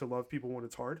want him to love people when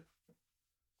it's hard.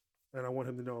 And I want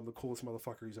him to know I'm the coolest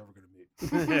motherfucker he's ever going to meet.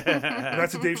 And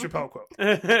that's a Dave Chappelle quote.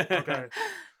 Okay.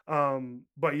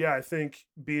 But yeah, I think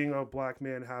being a black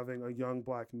man, having a young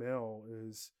black male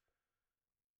is,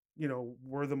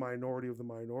 we're the minority of the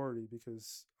minority,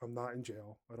 because I'm not in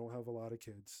jail. I don't have a lot of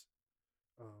kids.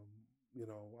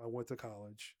 I went to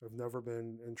college. I've never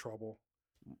been in trouble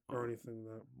or anything.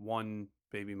 One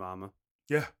baby mama.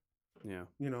 Yeah. Yeah.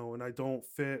 And I don't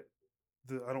fit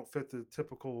the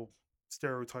typical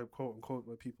stereotype, quote unquote,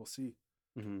 that people see.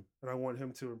 Mm-hmm. And I want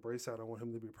him to embrace that. I want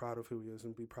him to be proud of who he is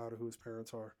and be proud of who his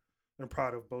parents are and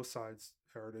proud of both sides'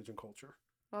 heritage and culture.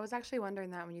 Well, I was actually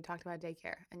wondering that when you talked about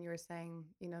daycare and you were saying,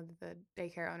 the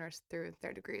daycare owners threw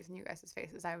their degrees in you guys'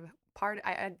 faces. I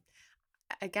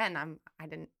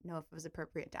didn't know if it was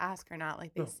appropriate to ask or not.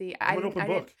 Like they No, see, I'm an open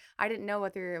book. I didn't know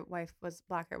whether your wife was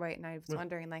black or white, and I was Yeah.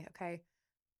 wondering, like, okay,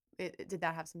 did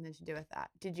that have something to do with that?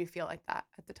 Did you feel like that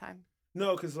at the time?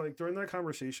 No, because like during that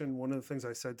conversation, one of the things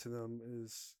I said to them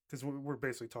is because we're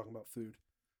basically talking about food,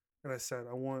 and I said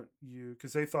I want you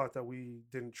because they thought that we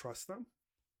didn't trust them,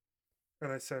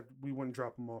 and I said we wouldn't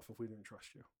drop them off if we didn't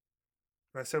trust you.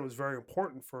 And I said it was very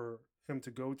important for him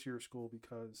to go to your school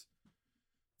because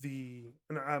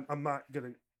I'm not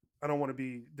gonna I don't want to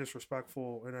be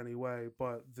disrespectful in any way,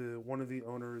 but one of the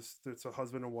owners that's a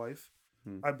husband and wife,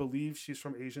 I believe she's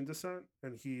from Asian descent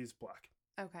and he's black.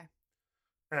 Okay.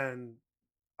 And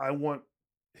I want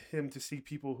him to see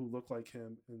people who look like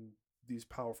him in these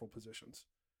powerful positions.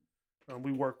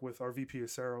 We work with our VP of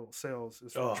sales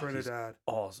is from Trinidad.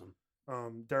 Awesome.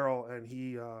 Daryl, and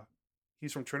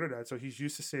he's from Trinidad, so he's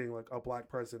used to seeing like a black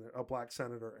president, a black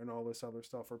senator, and all this other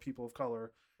stuff, or people of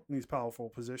color in these powerful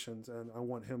positions. And I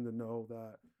want him to know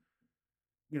that,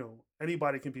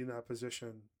 anybody can be in that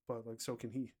position, but like so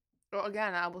can he. Well,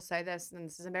 again, I will say this, and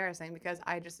this is embarrassing because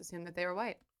I just assumed that they were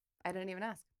white. I didn't even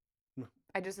ask. No.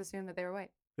 I just assumed that they were white.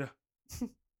 Yeah.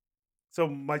 So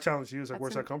my challenge to you is like,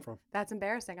 where's that come from? That's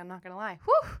embarrassing. I'm not gonna lie.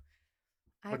 Whew.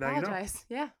 I But now you know. apologize.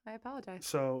 Yeah, I apologize.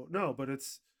 So no, but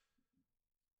it's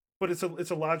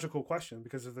a logical question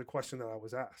because of the question that I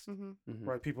was asked,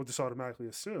 right? People just automatically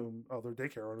assume, oh, they're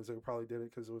daycare owners. They probably did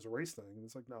it because it was a race thing, and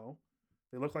it's like, no,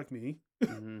 they look like me.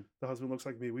 The husband looks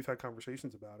like me. We've had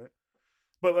conversations about it,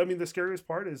 but I mean, the scariest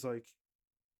part is like,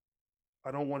 I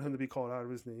don't want him to be called out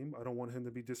of his name. I don't want him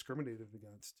to be discriminated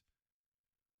against.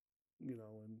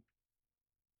 And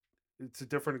it's a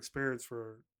different experience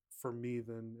for me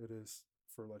than it is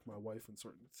for like my wife in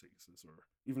certain cases, or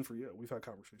even for you. We've had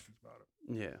conversations about it.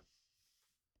 Yeah.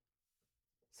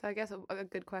 So I guess a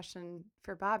good question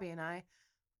for Bobby and I,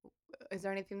 is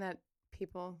there anything that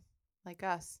people like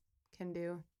us can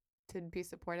do to be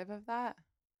supportive of that?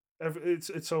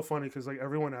 It's so funny because like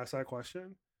everyone asks that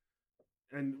question,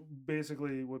 and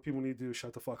basically what people need to do is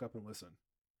shut the fuck up and listen.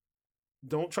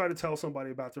 Don't try to tell somebody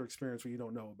about their experience when you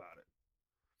don't know about it.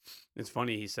 It's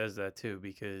funny he says that too,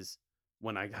 because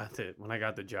when I got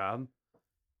the job,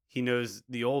 he knows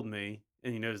the old me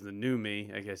and he knows the new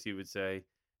me, I guess you would say.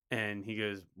 And he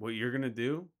goes, what you're going to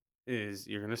do is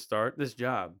you're going to start this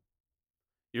job.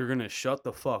 You're going to shut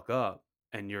the fuck up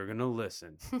and you're going to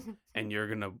listen and you're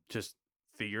going to just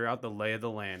figure out the lay of the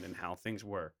land and how things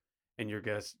work. And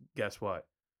guess what?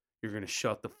 You're going to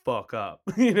shut the fuck up.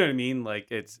 You know what I mean? Like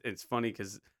it's funny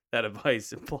because that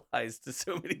advice applies to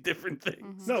so many different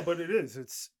things. No, but it is.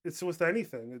 It's with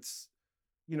anything. It's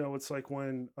like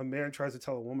when a man tries to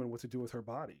tell a woman what to do with her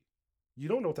body. You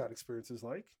don't know what that experience is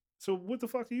like. So what the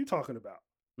fuck are you talking about?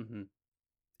 And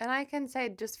I can say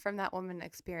just from that woman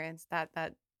experience,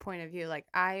 that point of view, like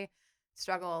I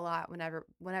struggle a lot whenever,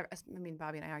 I mean,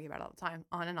 Bobby and I argue about it all the time,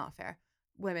 on and off air,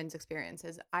 women's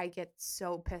experiences. I get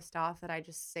so pissed off that I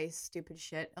just say stupid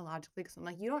shit illogically because I'm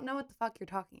like, you don't know what the fuck you're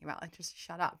talking about. Like, just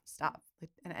shut up, stop.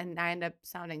 Like, and I end up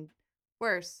sounding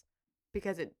worse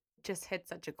because it just hits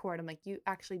such a chord. I'm like, you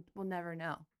actually will never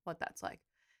know what that's like.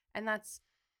 And that's,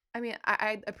 I mean,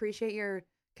 I appreciate your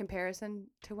comparison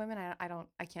to women.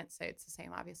 I can't say it's the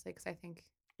same, obviously, because I think.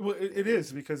 Well, it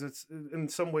is because it's in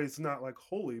some ways not like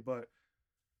holy, but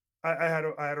I had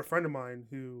a friend of mine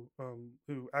who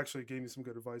actually gave me some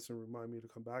good advice and reminded me to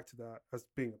come back to that as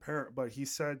being a parent. But he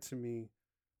said to me,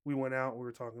 we went out, we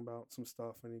were talking about some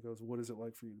stuff, and he goes, "What is it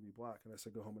like for you to be black?" And I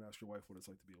said, "Go home and ask your wife what it's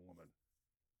like to be a woman."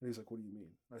 And he's like, "What do you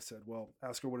mean?" I said, "Well,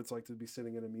 ask her what it's like to be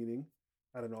sitting in a meeting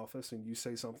at an office and you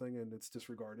say something and it's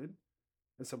disregarded,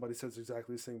 and somebody says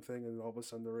exactly the same thing, and all of a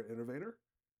sudden they're an innovator."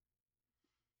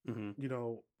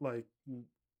 Like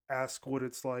ask what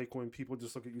it's like when people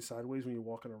just look at you sideways when you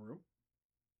walk in a room.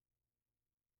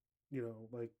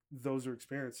 Like those are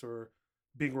experience, or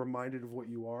being reminded of what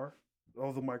you are,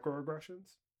 all the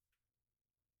microaggressions,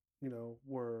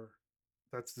 where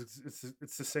it's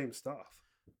the same stuff.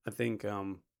 I think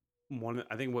I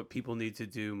think what people need to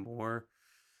do more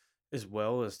as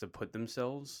well is to put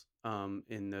themselves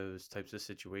in those types of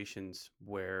situations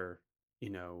where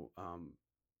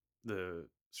the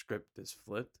script is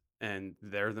flipped and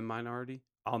they're the minority.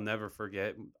 I'll never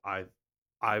forget,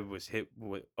 I was hit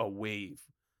with a wave,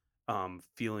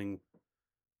 feeling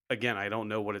again, I don't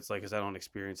know what it's like because I don't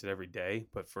experience it every day.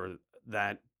 But for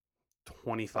that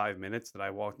 25 minutes that I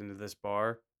walked into this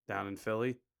bar down in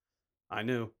Philly, I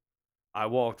knew. I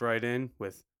walked right in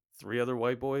with 3 other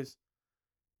white boys,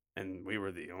 and we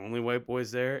were the only white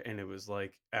boys there. And it was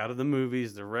like out of the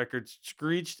movies, the record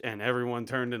screeched, and everyone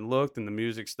turned and looked, and the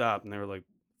music stopped, and they were like,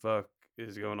 "Fuck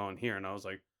is going on here?" And I was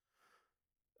like,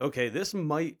 "Okay, this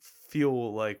might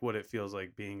feel like what it feels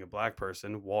like being a black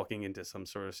person walking into some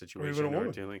sort of Or even a situation or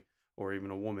woman. dealing, or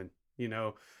even a woman." You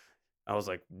know, I was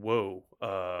like, "Whoa!"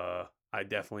 I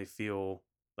definitely feel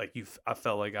like I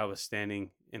felt like I was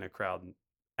standing in a crowd,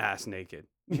 ass naked.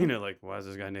 You know, like, why is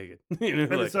this guy naked? You know,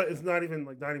 And like it's not even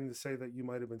like not even to say that you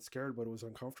might have been scared, but it was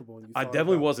uncomfortable, and you I thought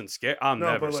definitely about wasn't scared. I'm no,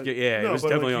 never but like scared. Yeah, it no, was but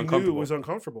like definitely you knew it uncomfortable. was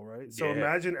uncomfortable, right? So Yeah.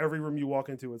 imagine every room you walk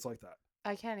into, it's like that.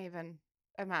 I can't even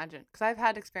imagine because I've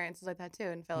had experiences like that too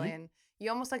in Philly, Mhm. and you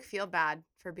almost like feel bad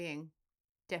for being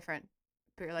different,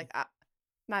 but you're like,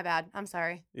 my bad, I'm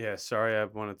sorry, Yeah, sorry, I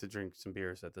wanted to drink some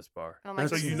beers at this bar. and I'm like,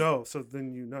 So this you is, know, so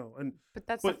then you know, and but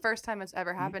that's the but first time it's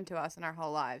ever Mhm. happened to us in our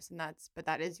whole lives, and but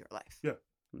that is your life, yeah,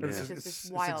 and Yeah. which is just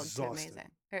it's wild to exhausting.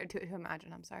 amazing or to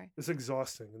imagine. I'm sorry. It's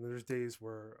exhausting, and there's days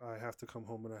where I have to come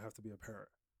home and I have to be a parent.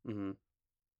 Hmm.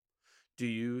 Do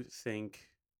you think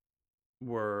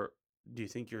we're? Do you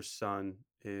think your son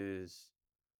is?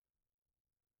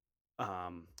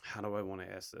 How do I want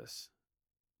to ask this?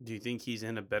 Do you think he's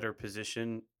in a better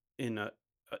position in a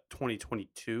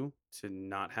 2022 to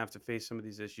not have to face some of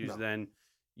these issues No, than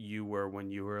you were when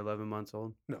you were 11 months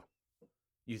old? no,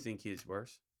 You think he's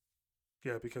worse?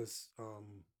 yeah, because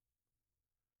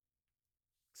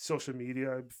social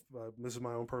media, this is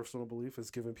my own personal belief,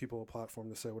 has given people a platform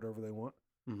to say whatever they want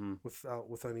Mm-hmm.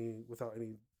 without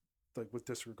any like with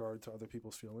disregard to other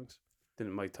people's feelings.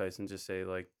 Didn't Mike Tyson just say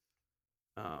like,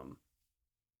 um,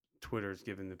 Twitter's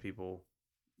giving the people,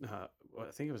 well,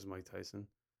 I think it was Mike Tyson,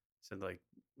 said like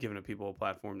giving the people a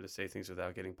platform to say things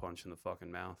without getting punched in the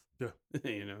fucking mouth. Yeah.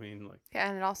 You know what I mean? Like, Yeah,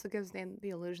 and it also gives the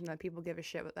illusion that people give a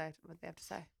shit what they have to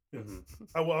say. Yes. mhm.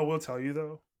 I will tell you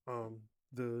though,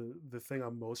 the thing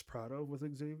I'm most proud of with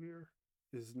Xavier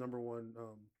is number one.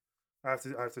 I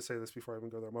have to say this before I even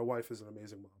go there. My wife is an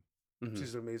amazing mom. Mhm.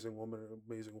 She's an amazing woman, an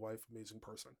amazing wife, amazing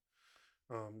person.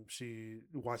 She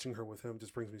watching her with him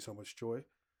just brings me so much joy.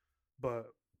 But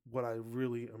what I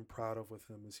really am proud of with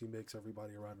him is he makes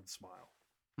everybody around him smile.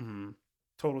 Mhm.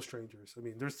 Total strangers. I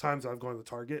mean, there's times I've gone to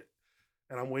Target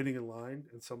and I'm waiting in line,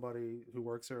 and somebody who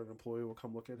works there, an employee, will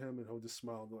come look at him, and he'll just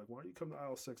smile and be like, "Why don't you come to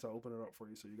aisle 6? I'll open it up for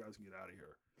you so you guys can get out of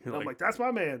here." And I'm like, "That's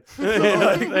my man." So,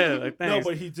 like, no, thanks.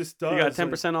 but he just does. You got like,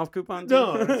 10% off coupon?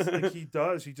 no, it's like he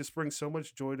does. He just brings so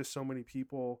much joy to so many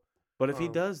people. But if he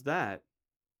does that,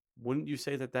 wouldn't you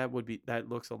say that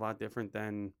looks a lot different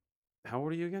than, how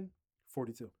old are you again?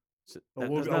 42. So I that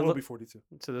will, does I not will look, be 42.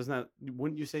 so does not,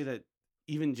 wouldn't you say that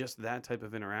even just that type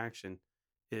of interaction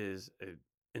is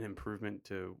an improvement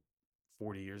to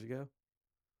 40 years ago?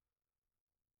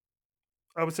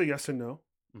 I would say yes and no,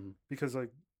 Mhm. because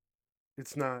like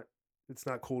it's not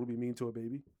cool to be mean to a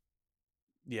baby.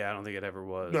 Yeah, I don't think it ever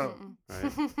was. No.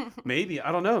 Right. Maybe,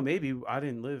 I don't know. Maybe I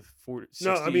didn't live 60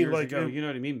 No, I mean, years like, ago. You know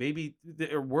what I mean? Maybe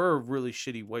there were really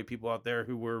shitty white people out there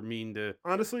who were mean to.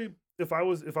 Honestly, if I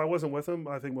wasn't with him,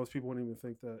 I think most people wouldn't even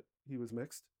think that he was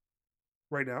mixed.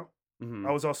 Right now, Mm-hmm.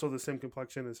 I was also the same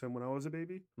complexion as him when I was a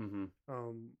baby. Mm-hmm.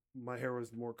 My hair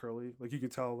was more curly. Like you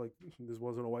could tell, like this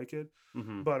wasn't a white kid.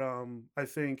 Mm-hmm. But I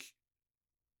think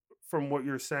from what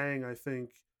you're saying, I think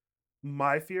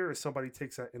my fear is somebody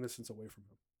takes that innocence away from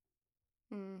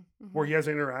him. Where he has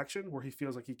an interaction where he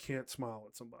feels like he can't smile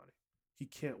at somebody, he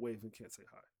can't wave and can't say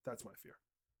hi. That's my fear.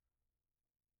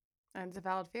 And it's a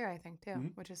valid fear, I think, too,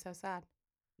 Mhm. which is so sad.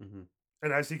 Mm-hmm.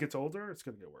 And as he gets older, it's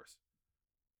gonna get worse.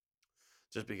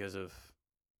 Just because of,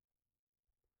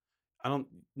 I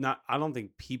don't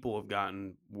think people have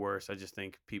gotten worse. I just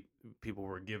think people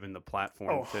were given the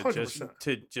platform Oh,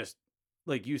 to just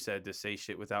like you said, to say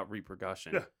shit without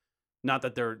repercussion. Yeah. Not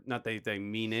that they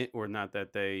mean it, or not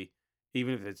that they,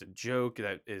 even if it's a joke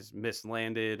that is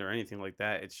mislanded or anything like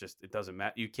that, it's just, it doesn't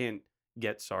matter. You can't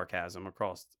get sarcasm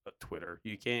across Twitter.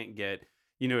 You can't get,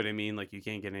 you know what I mean? Like you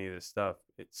can't get any of this stuff.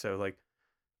 So like,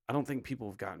 I don't think people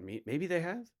have gotten me. Maybe they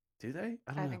have. Do they?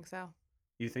 I don't know. think so.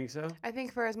 You think so? I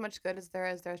think for as much good as there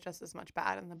is, there's just as much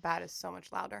bad, and the bad is so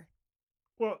much louder.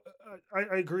 Well,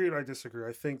 I agree and I disagree.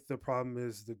 I think the problem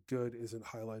is the good isn't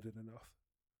highlighted enough.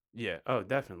 Yeah. Oh,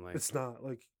 definitely. It's not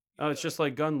like. Oh, it's just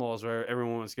like gun laws where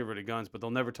everyone wants to get rid of guns, but they'll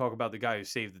never talk about the guy who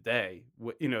saved the day.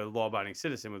 You know, law-abiding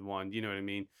citizen with one. You know what I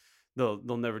mean? They'll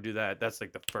never do that. That's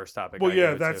like the first topic. Well, I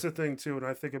yeah, go that's to. the thing too, and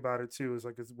I think about it too. Is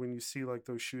like it's when you see like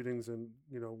those shootings, and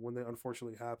you know when they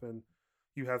unfortunately happen,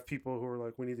 You have people who are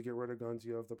like, we need to get rid of guns.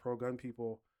 You have the pro-gun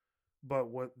people. But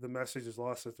what the message is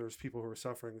lost is there's people who are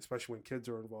suffering, especially when kids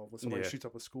are involved, when somebody Yeah. shoots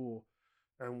up a school.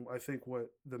 And I think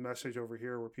what the message over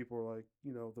here, where people are like,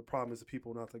 the problem is the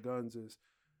people, not the guns, is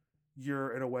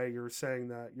in a way, you're saying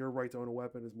that your right to own a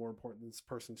weapon is more important than this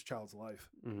person's child's life.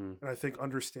 Mm-hmm. And I think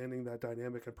understanding that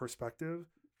dynamic and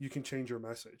perspective, you can change your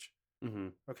message. Mm-hmm.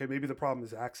 Okay, maybe the problem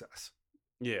is access.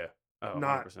 Yeah. Oh,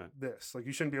 not 100%. this. Like,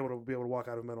 you shouldn't be able to walk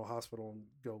out of a mental hospital and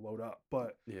go load up.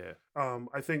 But Yeah.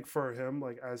 I think for him,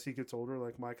 like, as he gets older,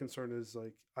 like, my concern is,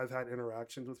 like, I've had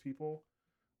interactions with people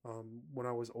when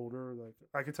I was older. Like,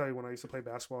 I could tell you when I used to play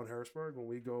basketball in Harrisburg, when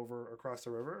we go over across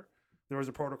the river, there was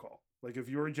a protocol. Like, if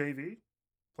you were a JV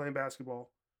playing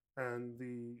basketball and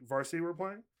the varsity were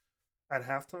playing, at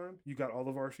halftime, you got all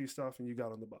the varsity stuff and you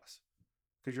got on the bus.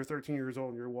 Because you're 13 years old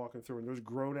and you're walking through and there's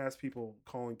grown-ass people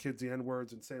calling kids the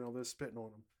N-words and saying all this, spitting on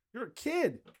them. You're a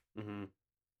kid. Mm-hmm.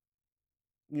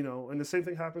 And the same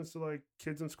thing happens to, like,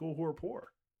 kids in school who are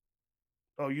poor.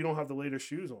 Oh, you don't have the latest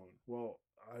shoes on. Well,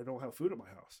 I don't have food at my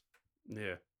house.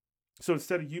 Yeah. So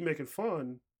instead of you making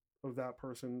fun of that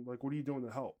person, like, what are you doing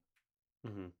to help?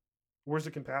 Mm-hmm. Where's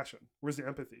the compassion? Where's the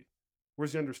empathy?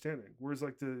 Where's the understanding? Where's,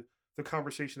 like, the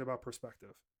conversation about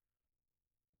perspective?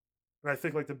 And I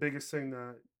think, like, the biggest thing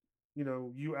that,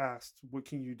 you asked, what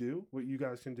can you do? What you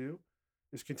guys can do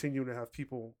is continuing to have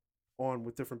people on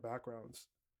with different backgrounds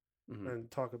and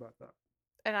talk about that.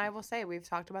 And I will say, we've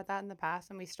talked about that in the past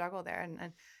and we struggle there.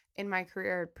 And in my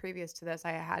career previous to this,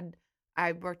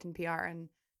 I worked in PR, and,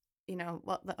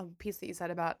 a piece that you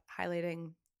said about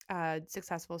highlighting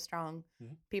successful, strong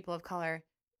people of color,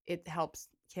 it helps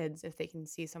kids if they can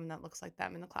see someone that looks like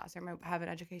them in the classroom or have an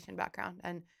education background.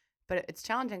 But it's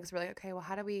challenging because we're like, okay, well,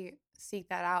 how do we seek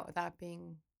that out without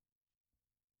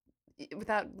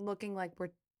looking like we're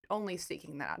only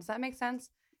seeking that out? Does that make sense?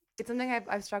 It's something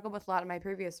I've struggled with a lot in my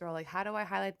previous role. Like, how do I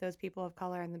highlight those people of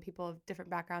color and the people of different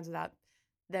backgrounds without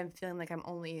them feeling like I'm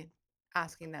only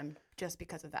asking them just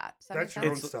because of that? Does that That's make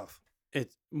your own sense? stuff.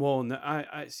 It's well, no,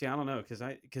 I see. I don't know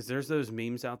because there's those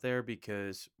memes out there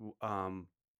because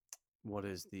what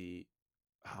is the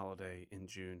holiday in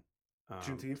June?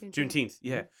 Juneteenth. Juneteenth.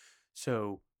 Yeah.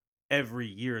 So every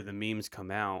year the memes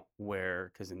come out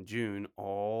because in June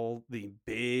all the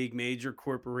big major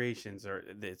corporations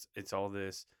it's all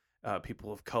this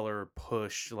people of color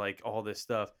push, like, all this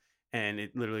stuff, and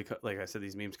it literally, like I said,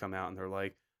 these memes come out and they're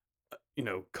like,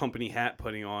 company hat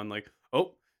putting on, like,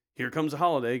 oh, here comes a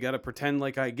holiday, got to pretend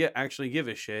like I actually give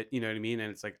a shit, you know what I mean?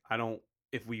 And it's like,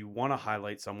 if we want to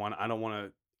highlight someone, I don't want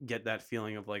to get that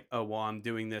feeling of like, oh, well, I'm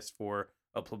doing this for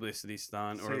a publicity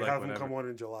stunt, So or you like have whatever. them come on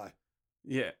in July.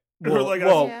 Yeah. Or Well, like,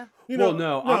 Yeah.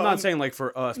 no, I'm not saying like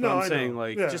for us, but No, I'm I saying know.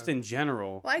 like Yeah. just in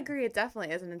general. Well, I agree. It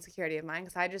definitely is an insecurity of mine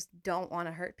because I just don't want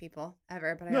to hurt people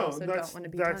ever, but I also don't want to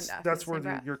be tone deaf. That's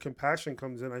where your compassion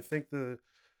comes in. I think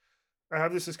I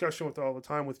have this discussion all the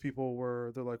time with people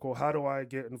where they're like, well, how do I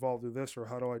get involved in this, or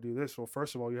how do I do this? Well,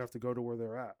 first of all, you have to go to where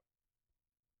they're at.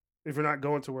 If you're not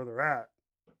going to where they're at,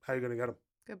 how are you going to get them?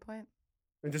 Good point.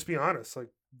 And just be honest. Like,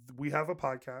 we have a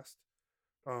podcast.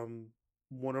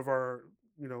 One of our,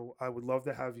 I would love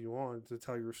to have you on to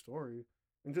tell your story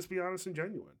and just be honest and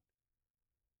genuine.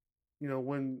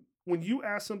 When you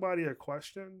ask somebody a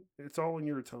question, it's all in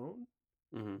your tone.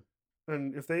 Mm-hmm.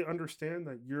 And if they understand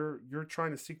that you're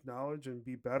trying to seek knowledge and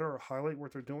be better or highlight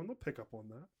what they're doing, they'll pick up on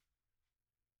that.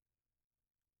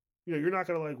 You're not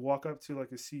going to, like, walk up to,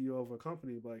 like, a CEO of a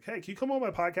company and be like, hey, can you come on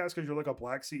my podcast because you're, like, a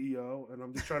black CEO and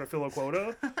I'm just trying to fill a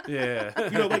quota? Yeah.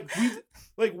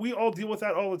 We all deal with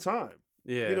that all the time.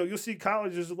 Yeah. You'll see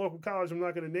colleges, a local college, I'm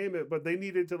not going to name it, but they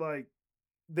needed to, like,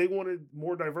 they wanted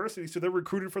more diversity, so they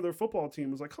recruited for their football team.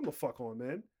 It was like, come the fuck on,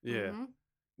 man. Yeah.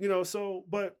 Mm-hmm.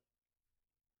 But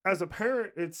as a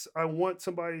parent, I want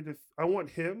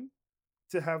him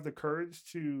to have the courage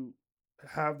to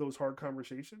have those hard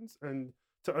conversations and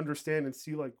to understand and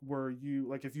see, like, where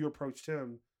if you approached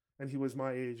him and he was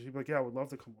my age, he'd be like, yeah, I would love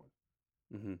to come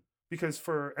on. Mm-hmm. Because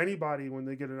for anybody, when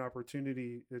they get an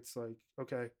opportunity, it's like,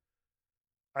 okay,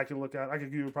 I can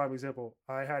give you a prime example.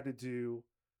 I had to do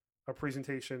a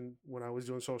presentation when I was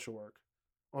doing social work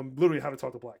on literally how to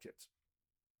talk to black kids.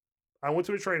 I went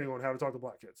to a training on how to talk to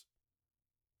black kids.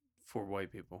 For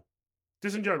white people.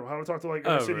 Just in general, how to talk to, like,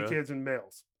 inner city kids and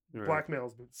males. Right. Black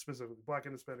males, specifically. Black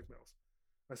and Hispanic males.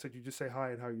 I said, you just say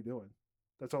hi and how you doing.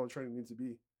 That's all the training needs to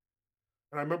be.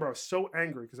 And I remember I was so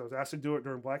angry because I was asked to do it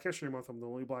during Black History Month. I'm the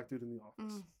only black dude in the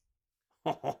office.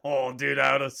 Oh, dude,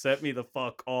 that would have set me the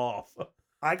fuck off.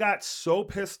 I got so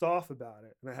pissed off about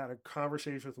it. And I had a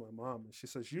conversation with my mom. And she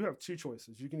says, you have two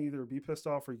choices. You can either be pissed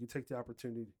off or you can take the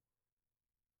opportunity.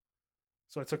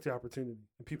 So I took the opportunity,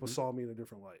 and people Mhm. saw me in a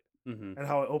different light. Mhm. And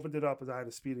how I opened it up is I had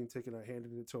a speeding ticket. I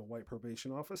handed it to a white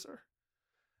probation officer,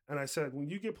 and I said, "When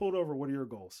you get pulled over, what are your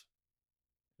goals?"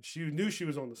 She knew she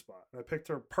was on the spot, and I picked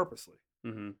her purposely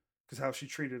Mhm. because how she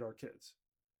treated our kids.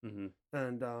 Mhm.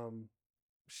 And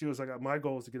she was like, "My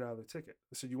goal is to get out of the ticket."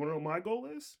 I said, "You want to know what my goal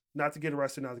is? Not to get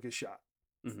arrested, not to get shot.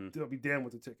 Mhm. I'll be damned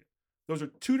with the ticket." Those are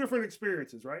two different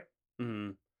experiences, right?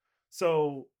 Mhm.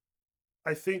 So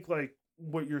I think like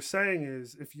what you're saying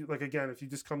is, if you like, again, if you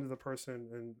just come to the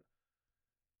person and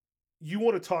you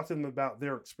want to talk to them about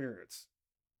their experience,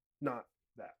 not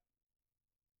that,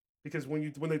 because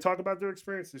when they talk about their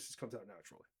experience, this just comes out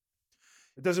naturally.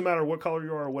 It doesn't matter what color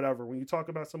you are or whatever. When you talk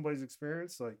about somebody's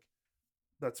experience, like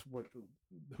that's what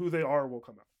who they are will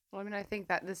come out. Well, I mean, I think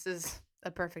that this is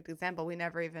a perfect example. We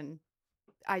never even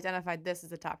identified this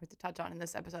as a topic to touch on in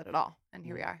this episode at all, and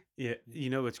here we are. Yeah,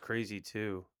 you know what's crazy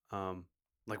too?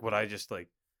 Like what I just like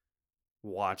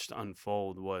watched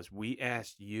unfold was we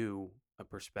asked you a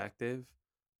perspective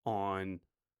on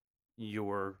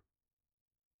your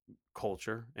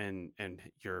culture and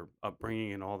your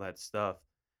upbringing and all that stuff,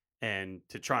 and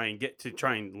to try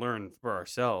and learn for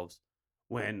ourselves.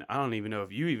 When I don't even know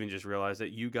if you even just realized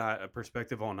that you got a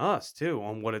perspective on us too,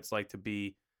 on what it's like to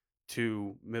be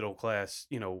two middle class,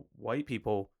 white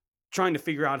people trying to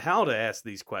figure out how to ask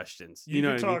these questions. You You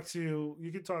know could what I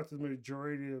mean? talk to the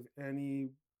majority of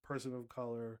any person of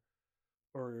color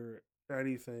or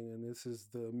anything, and this is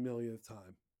the millionth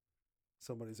time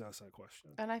somebody's asked that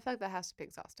question. And I feel like that has to be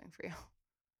exhausting for you.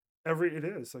 It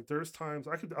is like there's times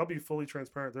I'll be fully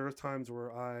transparent. There are times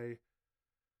where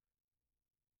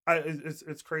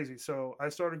it's crazy. So I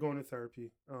started going to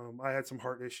therapy. I had some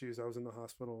heart issues. I was in the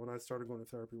hospital, and I started going to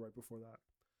therapy right before that.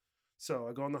 So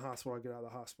I go in the hospital. I get out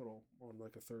of the hospital on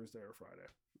like a Thursday or Friday.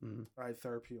 Mm-hmm. I had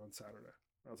therapy on Saturday.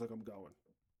 I was like, I'm going.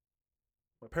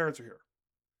 My parents are here.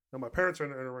 Now my parents are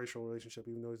in an interracial relationship,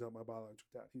 even though he's not my biological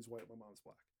dad. He's white. My mom's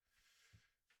black.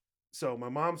 So my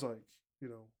mom's like,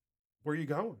 where are you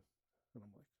going? And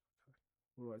I'm like, okay,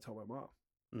 what do I tell my mom?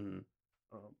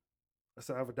 Mm-hmm. I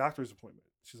said, I have a doctor's appointment.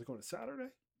 She's like, on Saturday?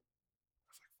 I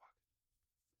was like, fuck.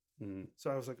 Mm-hmm.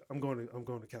 So I was like, I'm going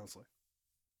to counseling.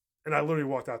 And I literally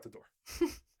walked out the door.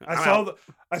 I'm out.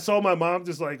 I saw my mom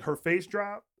just like her face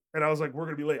drop, and I was like, we're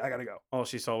gonna be late. I gotta go. All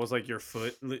she saw was like your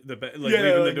foot, leaving Like,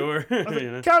 the door. I was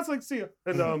like, counseling, see ya.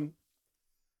 And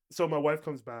so my wife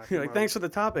comes back. You're like, thanks for the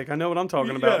topic. I know what I'm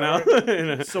talking Yeah, about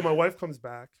now. right. So my wife comes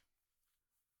back,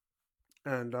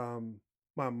 and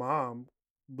my mom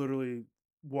literally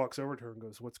walks over to her and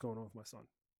goes, "What's going on with my son?"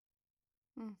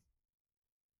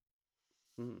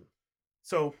 Mm.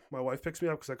 So my wife picks me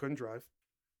up because I couldn't drive,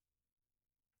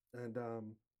 and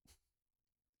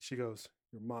she goes,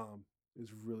 "Your mom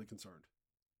is really concerned.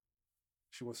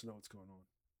 She wants to know what's going on."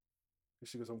 And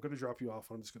she goes, "I'm going to drop you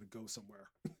off. I'm just going to go somewhere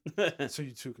so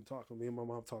you two can talk." And me and my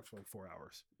mom talked for like 4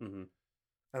 hours. Mm-hmm.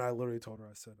 And I literally told her,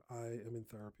 I said, I am in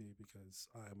therapy because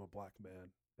I am a black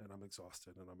man and I'm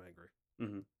exhausted and I'm angry.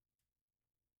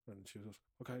 Mm-hmm. And she goes,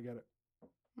 okay, I get it.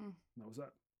 Mm. And that was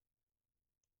that.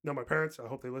 Now, my parents, I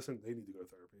hope they listen. They need to go to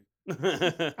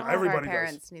therapy. All Everybody of our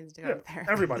parents does. needs to go to therapy.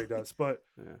 Everybody does. But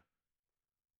Yeah.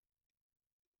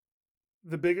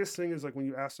 the biggest thing is like when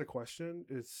you ask the question,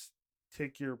 it's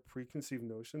take your preconceived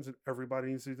notions, and everybody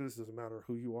needs to do this. It doesn't matter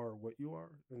who you are or what you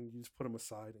are. And you just put them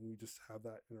aside and you just have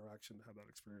that interaction, have that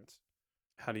experience.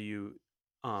 How do you,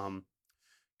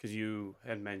 because you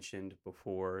had mentioned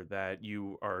before that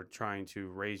you are trying to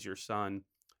raise your son,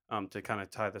 to kind of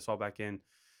tie this all back in,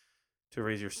 to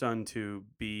raise your son to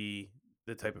be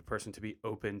the type of person to be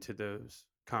open to those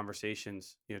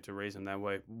conversations, to raise him that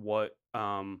way. What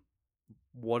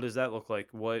does that look like?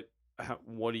 What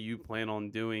do you plan on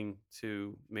doing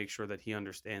to make sure that he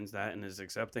understands that and is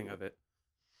accepting of it?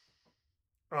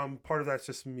 Part of that's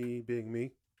just me being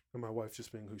me, and my wife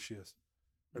just being who she is,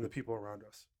 and the people around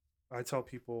us. I tell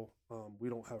people we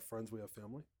don't have friends, we have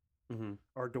family. Mm-hmm.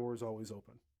 Our door is always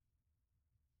open.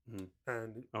 Mm-hmm.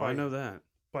 And I know that.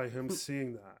 By him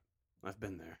seeing that. I've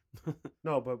been there.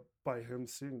 No, but by him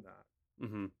seeing that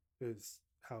mm-hmm. is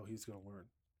how he's going to learn.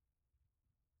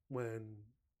 When,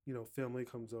 family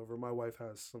comes over, my wife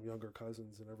has some younger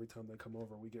cousins, and every time they come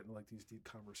over, we get in like these deep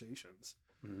conversations.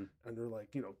 Mm-hmm. And they're like,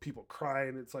 people cry,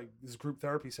 and it's like this group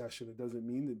therapy session. It doesn't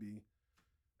mean to be.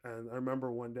 And I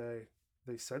remember one day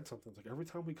they said something like, every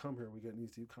time we come here, we get in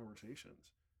these deep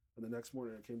conversations. And the next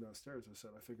morning I came downstairs, I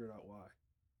said, I figured out why.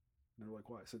 And they're like,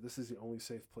 why? I said, this is the only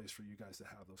safe place for you guys to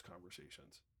have those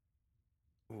conversations.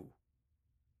 Ooh.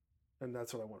 And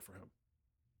that's what I want for him.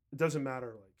 It doesn't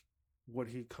matter like what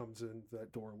he comes in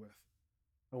that door with.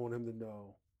 I want him to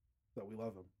know that we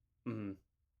love him.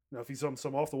 Mm-hmm. Now, if he's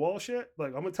some off the wall shit, like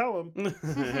I'm gonna tell him.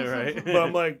 Right. But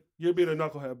I'm like, you're being a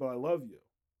knucklehead, but I love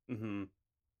you. Mm-hmm.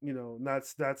 You know, and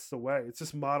that's the way. It's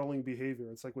just modeling behavior.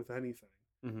 It's like with anything.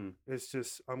 Mm-hmm. It's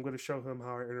just I'm gonna show him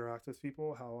how I interact with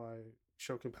people, how I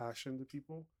show compassion to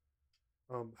people,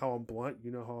 how I'm blunt.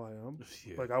 You know how I am.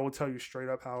 Yeah. Like I will tell you straight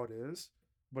up how it is,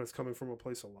 but it's coming from a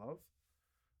place of love.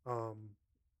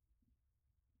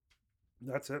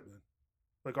 That's it, man.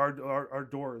 Like our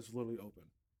door is literally open.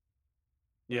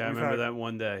 Yeah, I We've remember had- that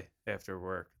one day after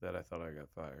work that I thought I got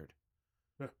fired.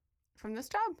 From this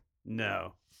job?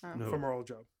 No, Oh. no, From our old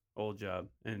job. old job,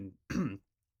 and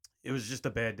it was just a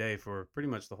bad day for pretty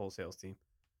much the whole sales team,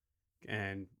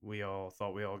 and we all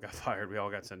thought we all got fired. We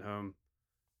all got sent home,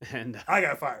 and I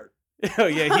got fired. oh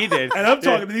yeah, he did. And I'm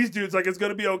talking to these dudes like it's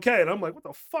gonna be okay. And I'm like, what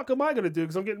the fuck am I gonna do?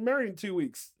 Because I'm getting married in 2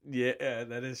 weeks. Yeah,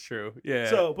 that is true. Yeah.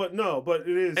 So, but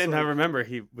it is. And I like, remember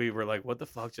we were like, what the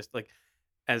fuck just like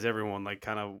as everyone like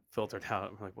kind of filtered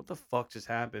out, we're like, what the fuck just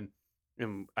happened?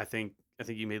 And I think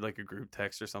you made like a group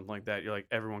text or something like that. You're like,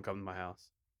 everyone come to my house.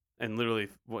 And literally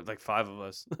what like 5 of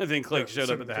us I think like Yeah, showed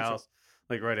sit up in at the the kitchen. house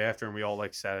like right after, and we all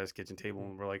like sat at his kitchen table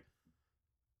and we're like,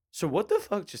 so what the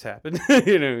fuck just happened?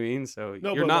 You know what I mean? So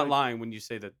No, you're but, not like- lying when you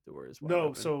say that the door is wide No,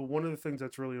 open. so one of the things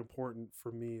that's really important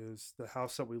for me is the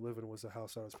house that we live in was the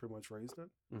house I was pretty much raised in.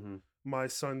 Mm-hmm. My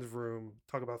son's room,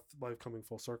 talk about life coming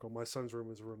full circle. My son's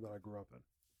room is a room that I grew up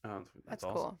in. Oh, That's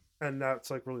awesome. cool. And that's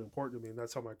like really important to me. And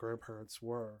that's how my grandparents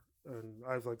were. And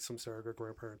I have like some surrogate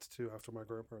grandparents too. After my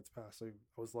grandparents passed, I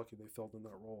was lucky they filled in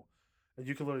that role. And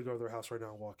you can literally go to their house right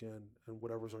now and walk in, and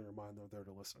whatever's on your mind, they're there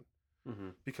to listen. Mm-hmm.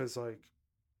 Because like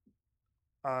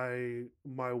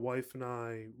my wife and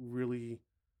I really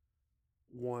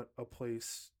want a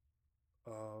place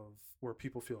of where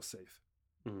people feel safe.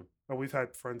 Mhm. And we've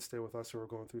had friends stay with us who are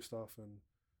going through stuff, and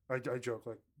I joke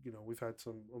like, you know, we've had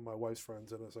some of my wife's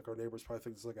friends, and it's like our neighbors probably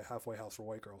think it's like a halfway house for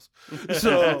white girls.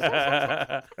 So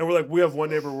and we're like, we have one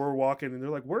neighbor, we're walking and they're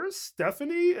like, where's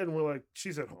Stephanie? And we're like,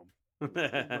 she's at home.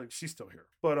 Like she's still here.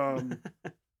 But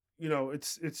you know,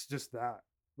 it's just that.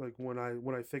 Like when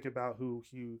I think about who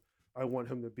I want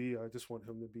him to be, I just want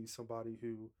him to be somebody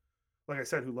who, like I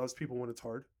said, who loves people when it's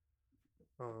hard.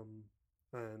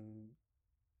 And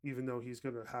even though he's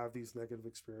going to have these negative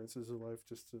experiences in life,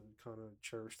 just to kind of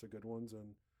cherish the good ones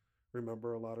and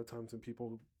remember a lot of times when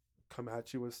people come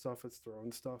at you with stuff, it's their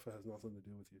own stuff. It has nothing to do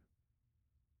with you.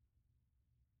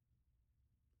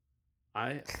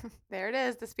 There it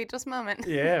is, the speechless moment.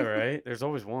 Yeah, right. There's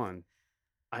always one.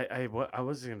 What I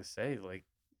was gonna say, like,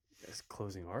 as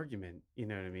closing argument, you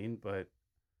know what I mean? But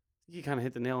you kind of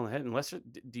hit the nail on the head. Unless,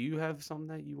 do you have something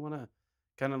that you want to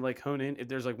kind of like hone in? If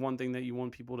there's like one thing that you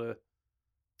want people to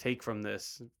take from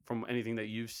this, from anything that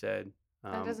you've said,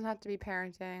 That doesn't have to be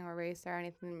parenting or race or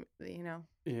anything, you know.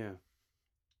 yeah.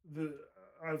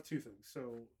 I have 2 things.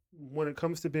 So when it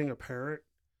comes to being a parent,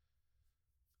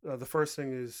 the first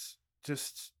thing is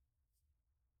just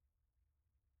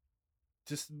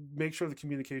make sure the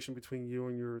communication between you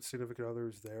and your significant other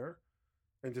is there,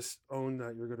 and just own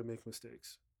that you're going to make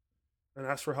mistakes, and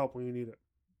ask for help when you need it.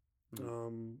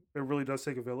 It really does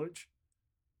take a village.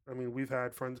 I mean, we've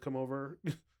had friends come over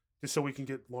just so we can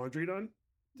get laundry done,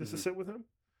 just to sit with him.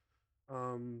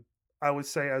 I would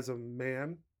say as a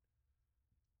man,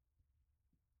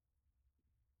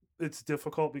 it's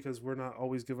difficult because we're not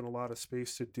always given a lot of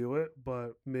space to do it,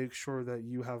 but make sure that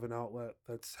you have an outlet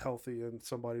that's healthy and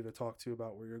somebody to talk to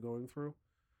about what you're going through.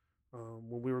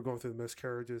 When we were going through the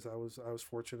miscarriages, I was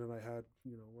fortunate. I had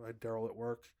Daryl at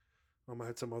work. I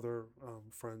had some other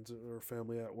friends or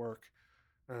family at work,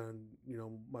 and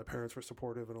my parents were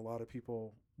supportive, and a lot of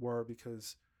people were,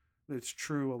 because it's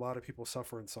true. A lot of people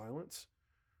suffer in silence,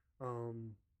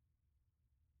 and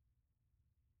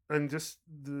just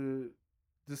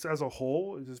as a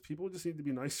whole, people just need to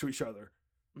be nice to each other.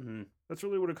 Mm-hmm. That's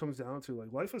really what it comes down to.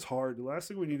 Like, life is hard. The last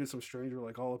thing we need is some stranger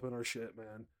like all up in our shit,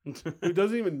 man, who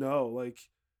doesn't even know. Like,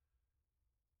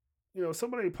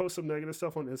 somebody posts some negative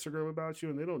stuff on Instagram about you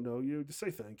and they don't know you, just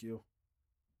say thank you.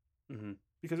 Mm-hmm.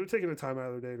 Because they're taking the time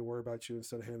out of their day to worry about you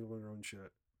instead of handling their own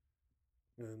shit.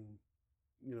 And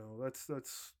that's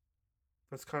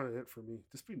kind of it for me.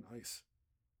 Just be nice.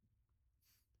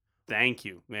 Thank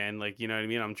you, man. Like, you know what I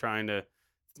mean? I'm trying to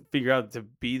figure out to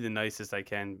be the nicest I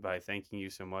can by thanking you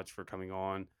so much for coming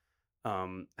on,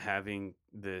 having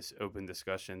this open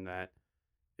discussion that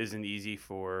isn't easy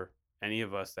for any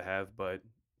of us to have, but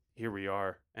here we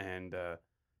are. And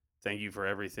thank you for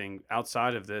everything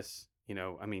outside of this.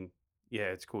 I mean, yeah,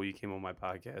 it's cool you came on my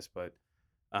podcast, but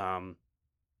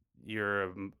you're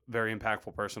a very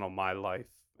impactful person on my life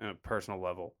on a personal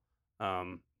level. I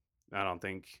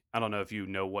don't know if you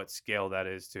know what scale that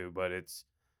is to, but it's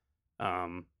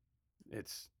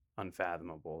it's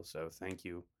unfathomable. So thank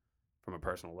you from a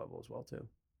personal level as well too.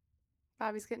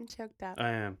 Bobby's getting choked up. I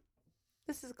am.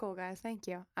 This is cool, guys. Thank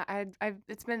you.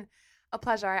 It's been a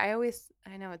pleasure. I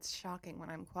know it's shocking when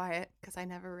I'm quiet because I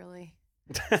never really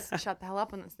shut the hell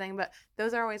up on this thing, but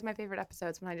those are always my favorite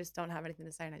episodes when I just don't have anything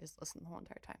to say and I just listen the whole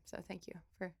entire time. So thank you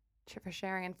for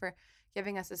sharing and for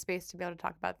giving us a space to be able to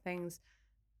talk about things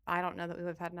I don't know that we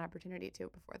would have had an opportunity to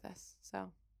before this.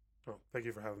 So Oh, thank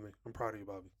you for having me. I'm proud of you,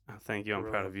 Bobby. Oh, thank you. I'm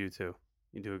Really proud am. of you too.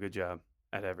 You do a good job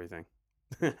at everything.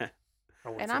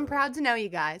 and I'm proud to know you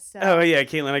guys. So. Oh yeah,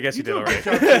 Caitlin, I guess you, do did a all good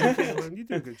right. job, too, Caitlin. You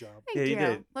do a good job. Thank Yeah, you. you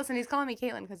did. Listen, he's calling me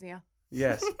Caitlin because of you.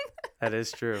 Yes, that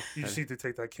is true. You just need to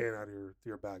take that can out of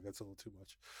your bag. That's a little too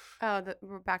much. Oh,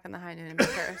 we're back in the high noon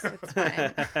curse. It's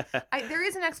fine. There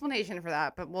is an explanation for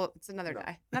that, but it's another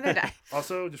day. Another day.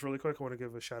 Also, just really quick, I want to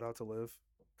give a shout out to Liv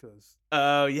because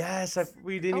Oh yes,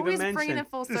 we didn't Always even bringing mention it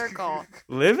full circle.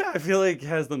 Liv. I feel like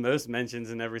has the most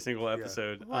mentions in every single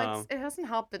episode. Well, it doesn't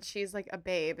help that she's like a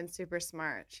babe and super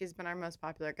smart. She's been our most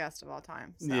popular guest of all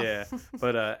time. So. Yeah,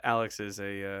 but Alex is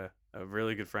a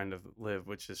really good friend of Liv,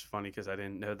 which is funny because I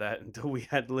didn't know that until we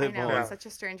had I Liv know, on. it's such a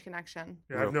strange connection.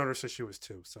 yeah, I've known her since she was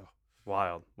 2. So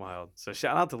Wild. So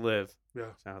shout out to Liv.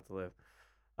 yeah, Shout out to Liv.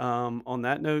 On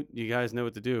that note, you guys know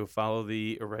what to do. Follow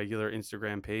the Irregular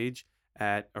Instagram page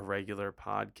at Irregular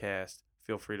Podcast.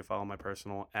 Feel free to follow my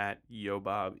personal at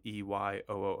Yobob, EYOOO_BOB.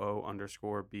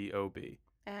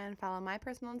 And follow my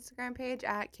personal Instagram page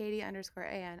at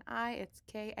Katie_ANI. It's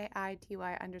KAITY_ANI.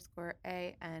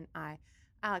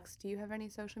 Alex, do you have any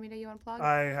social media you want to plug?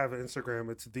 I have an Instagram.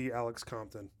 It's the Alex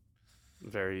Compton.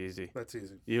 Very easy. That's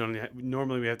easy. You don't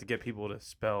normally we have to get people to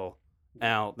spell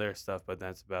out their stuff, but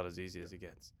that's about as easy as it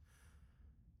gets.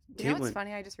 You know what's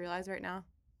funny? I just realized right now.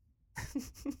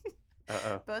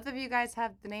 Both of you guys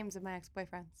have the names of my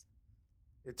ex-boyfriends.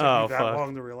 It took me that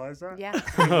long to realize that. Yeah.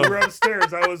 When we were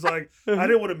upstairs, I was like, I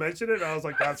didn't want to mention it. I was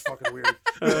like, that's fucking weird.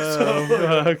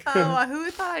 Fuck.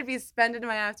 Who thought I'd be spending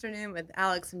my afternoon with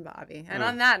Alex and Bobby? And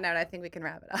on that note, I think we can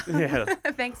wrap it up. Yeah.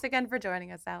 Thanks again for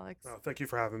joining us, Alex. Oh, thank you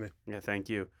for having me. Yeah, thank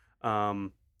you.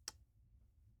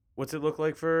 What's it look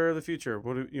like for the future?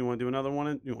 What do you want to do another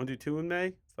one? You want to do 2 in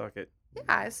May? Fuck it.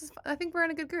 Yeah, I think we're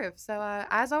in a good groove. So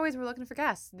as always, we're looking for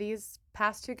guests. These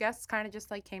past 2 guests kind of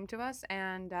just like came to us,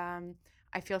 and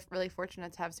I feel really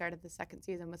fortunate to have started the 2nd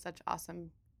season with such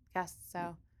awesome guests.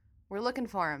 So we're looking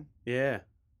for them. Yeah,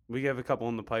 we have a couple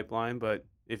in the pipeline, but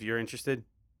if you're interested,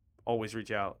 always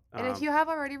reach out. And if you have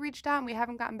already reached out and we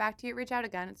haven't gotten back to you, reach out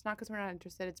again. It's not because we're not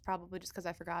interested. It's probably just because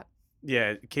I forgot.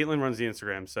 Yeah, Caitlin runs the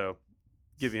Instagram, so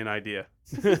give you an idea.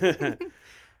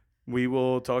 We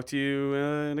will talk to you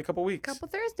in a couple weeks. Couple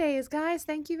Thursdays, guys.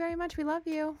 Thank you very much. We love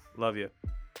you. Love you.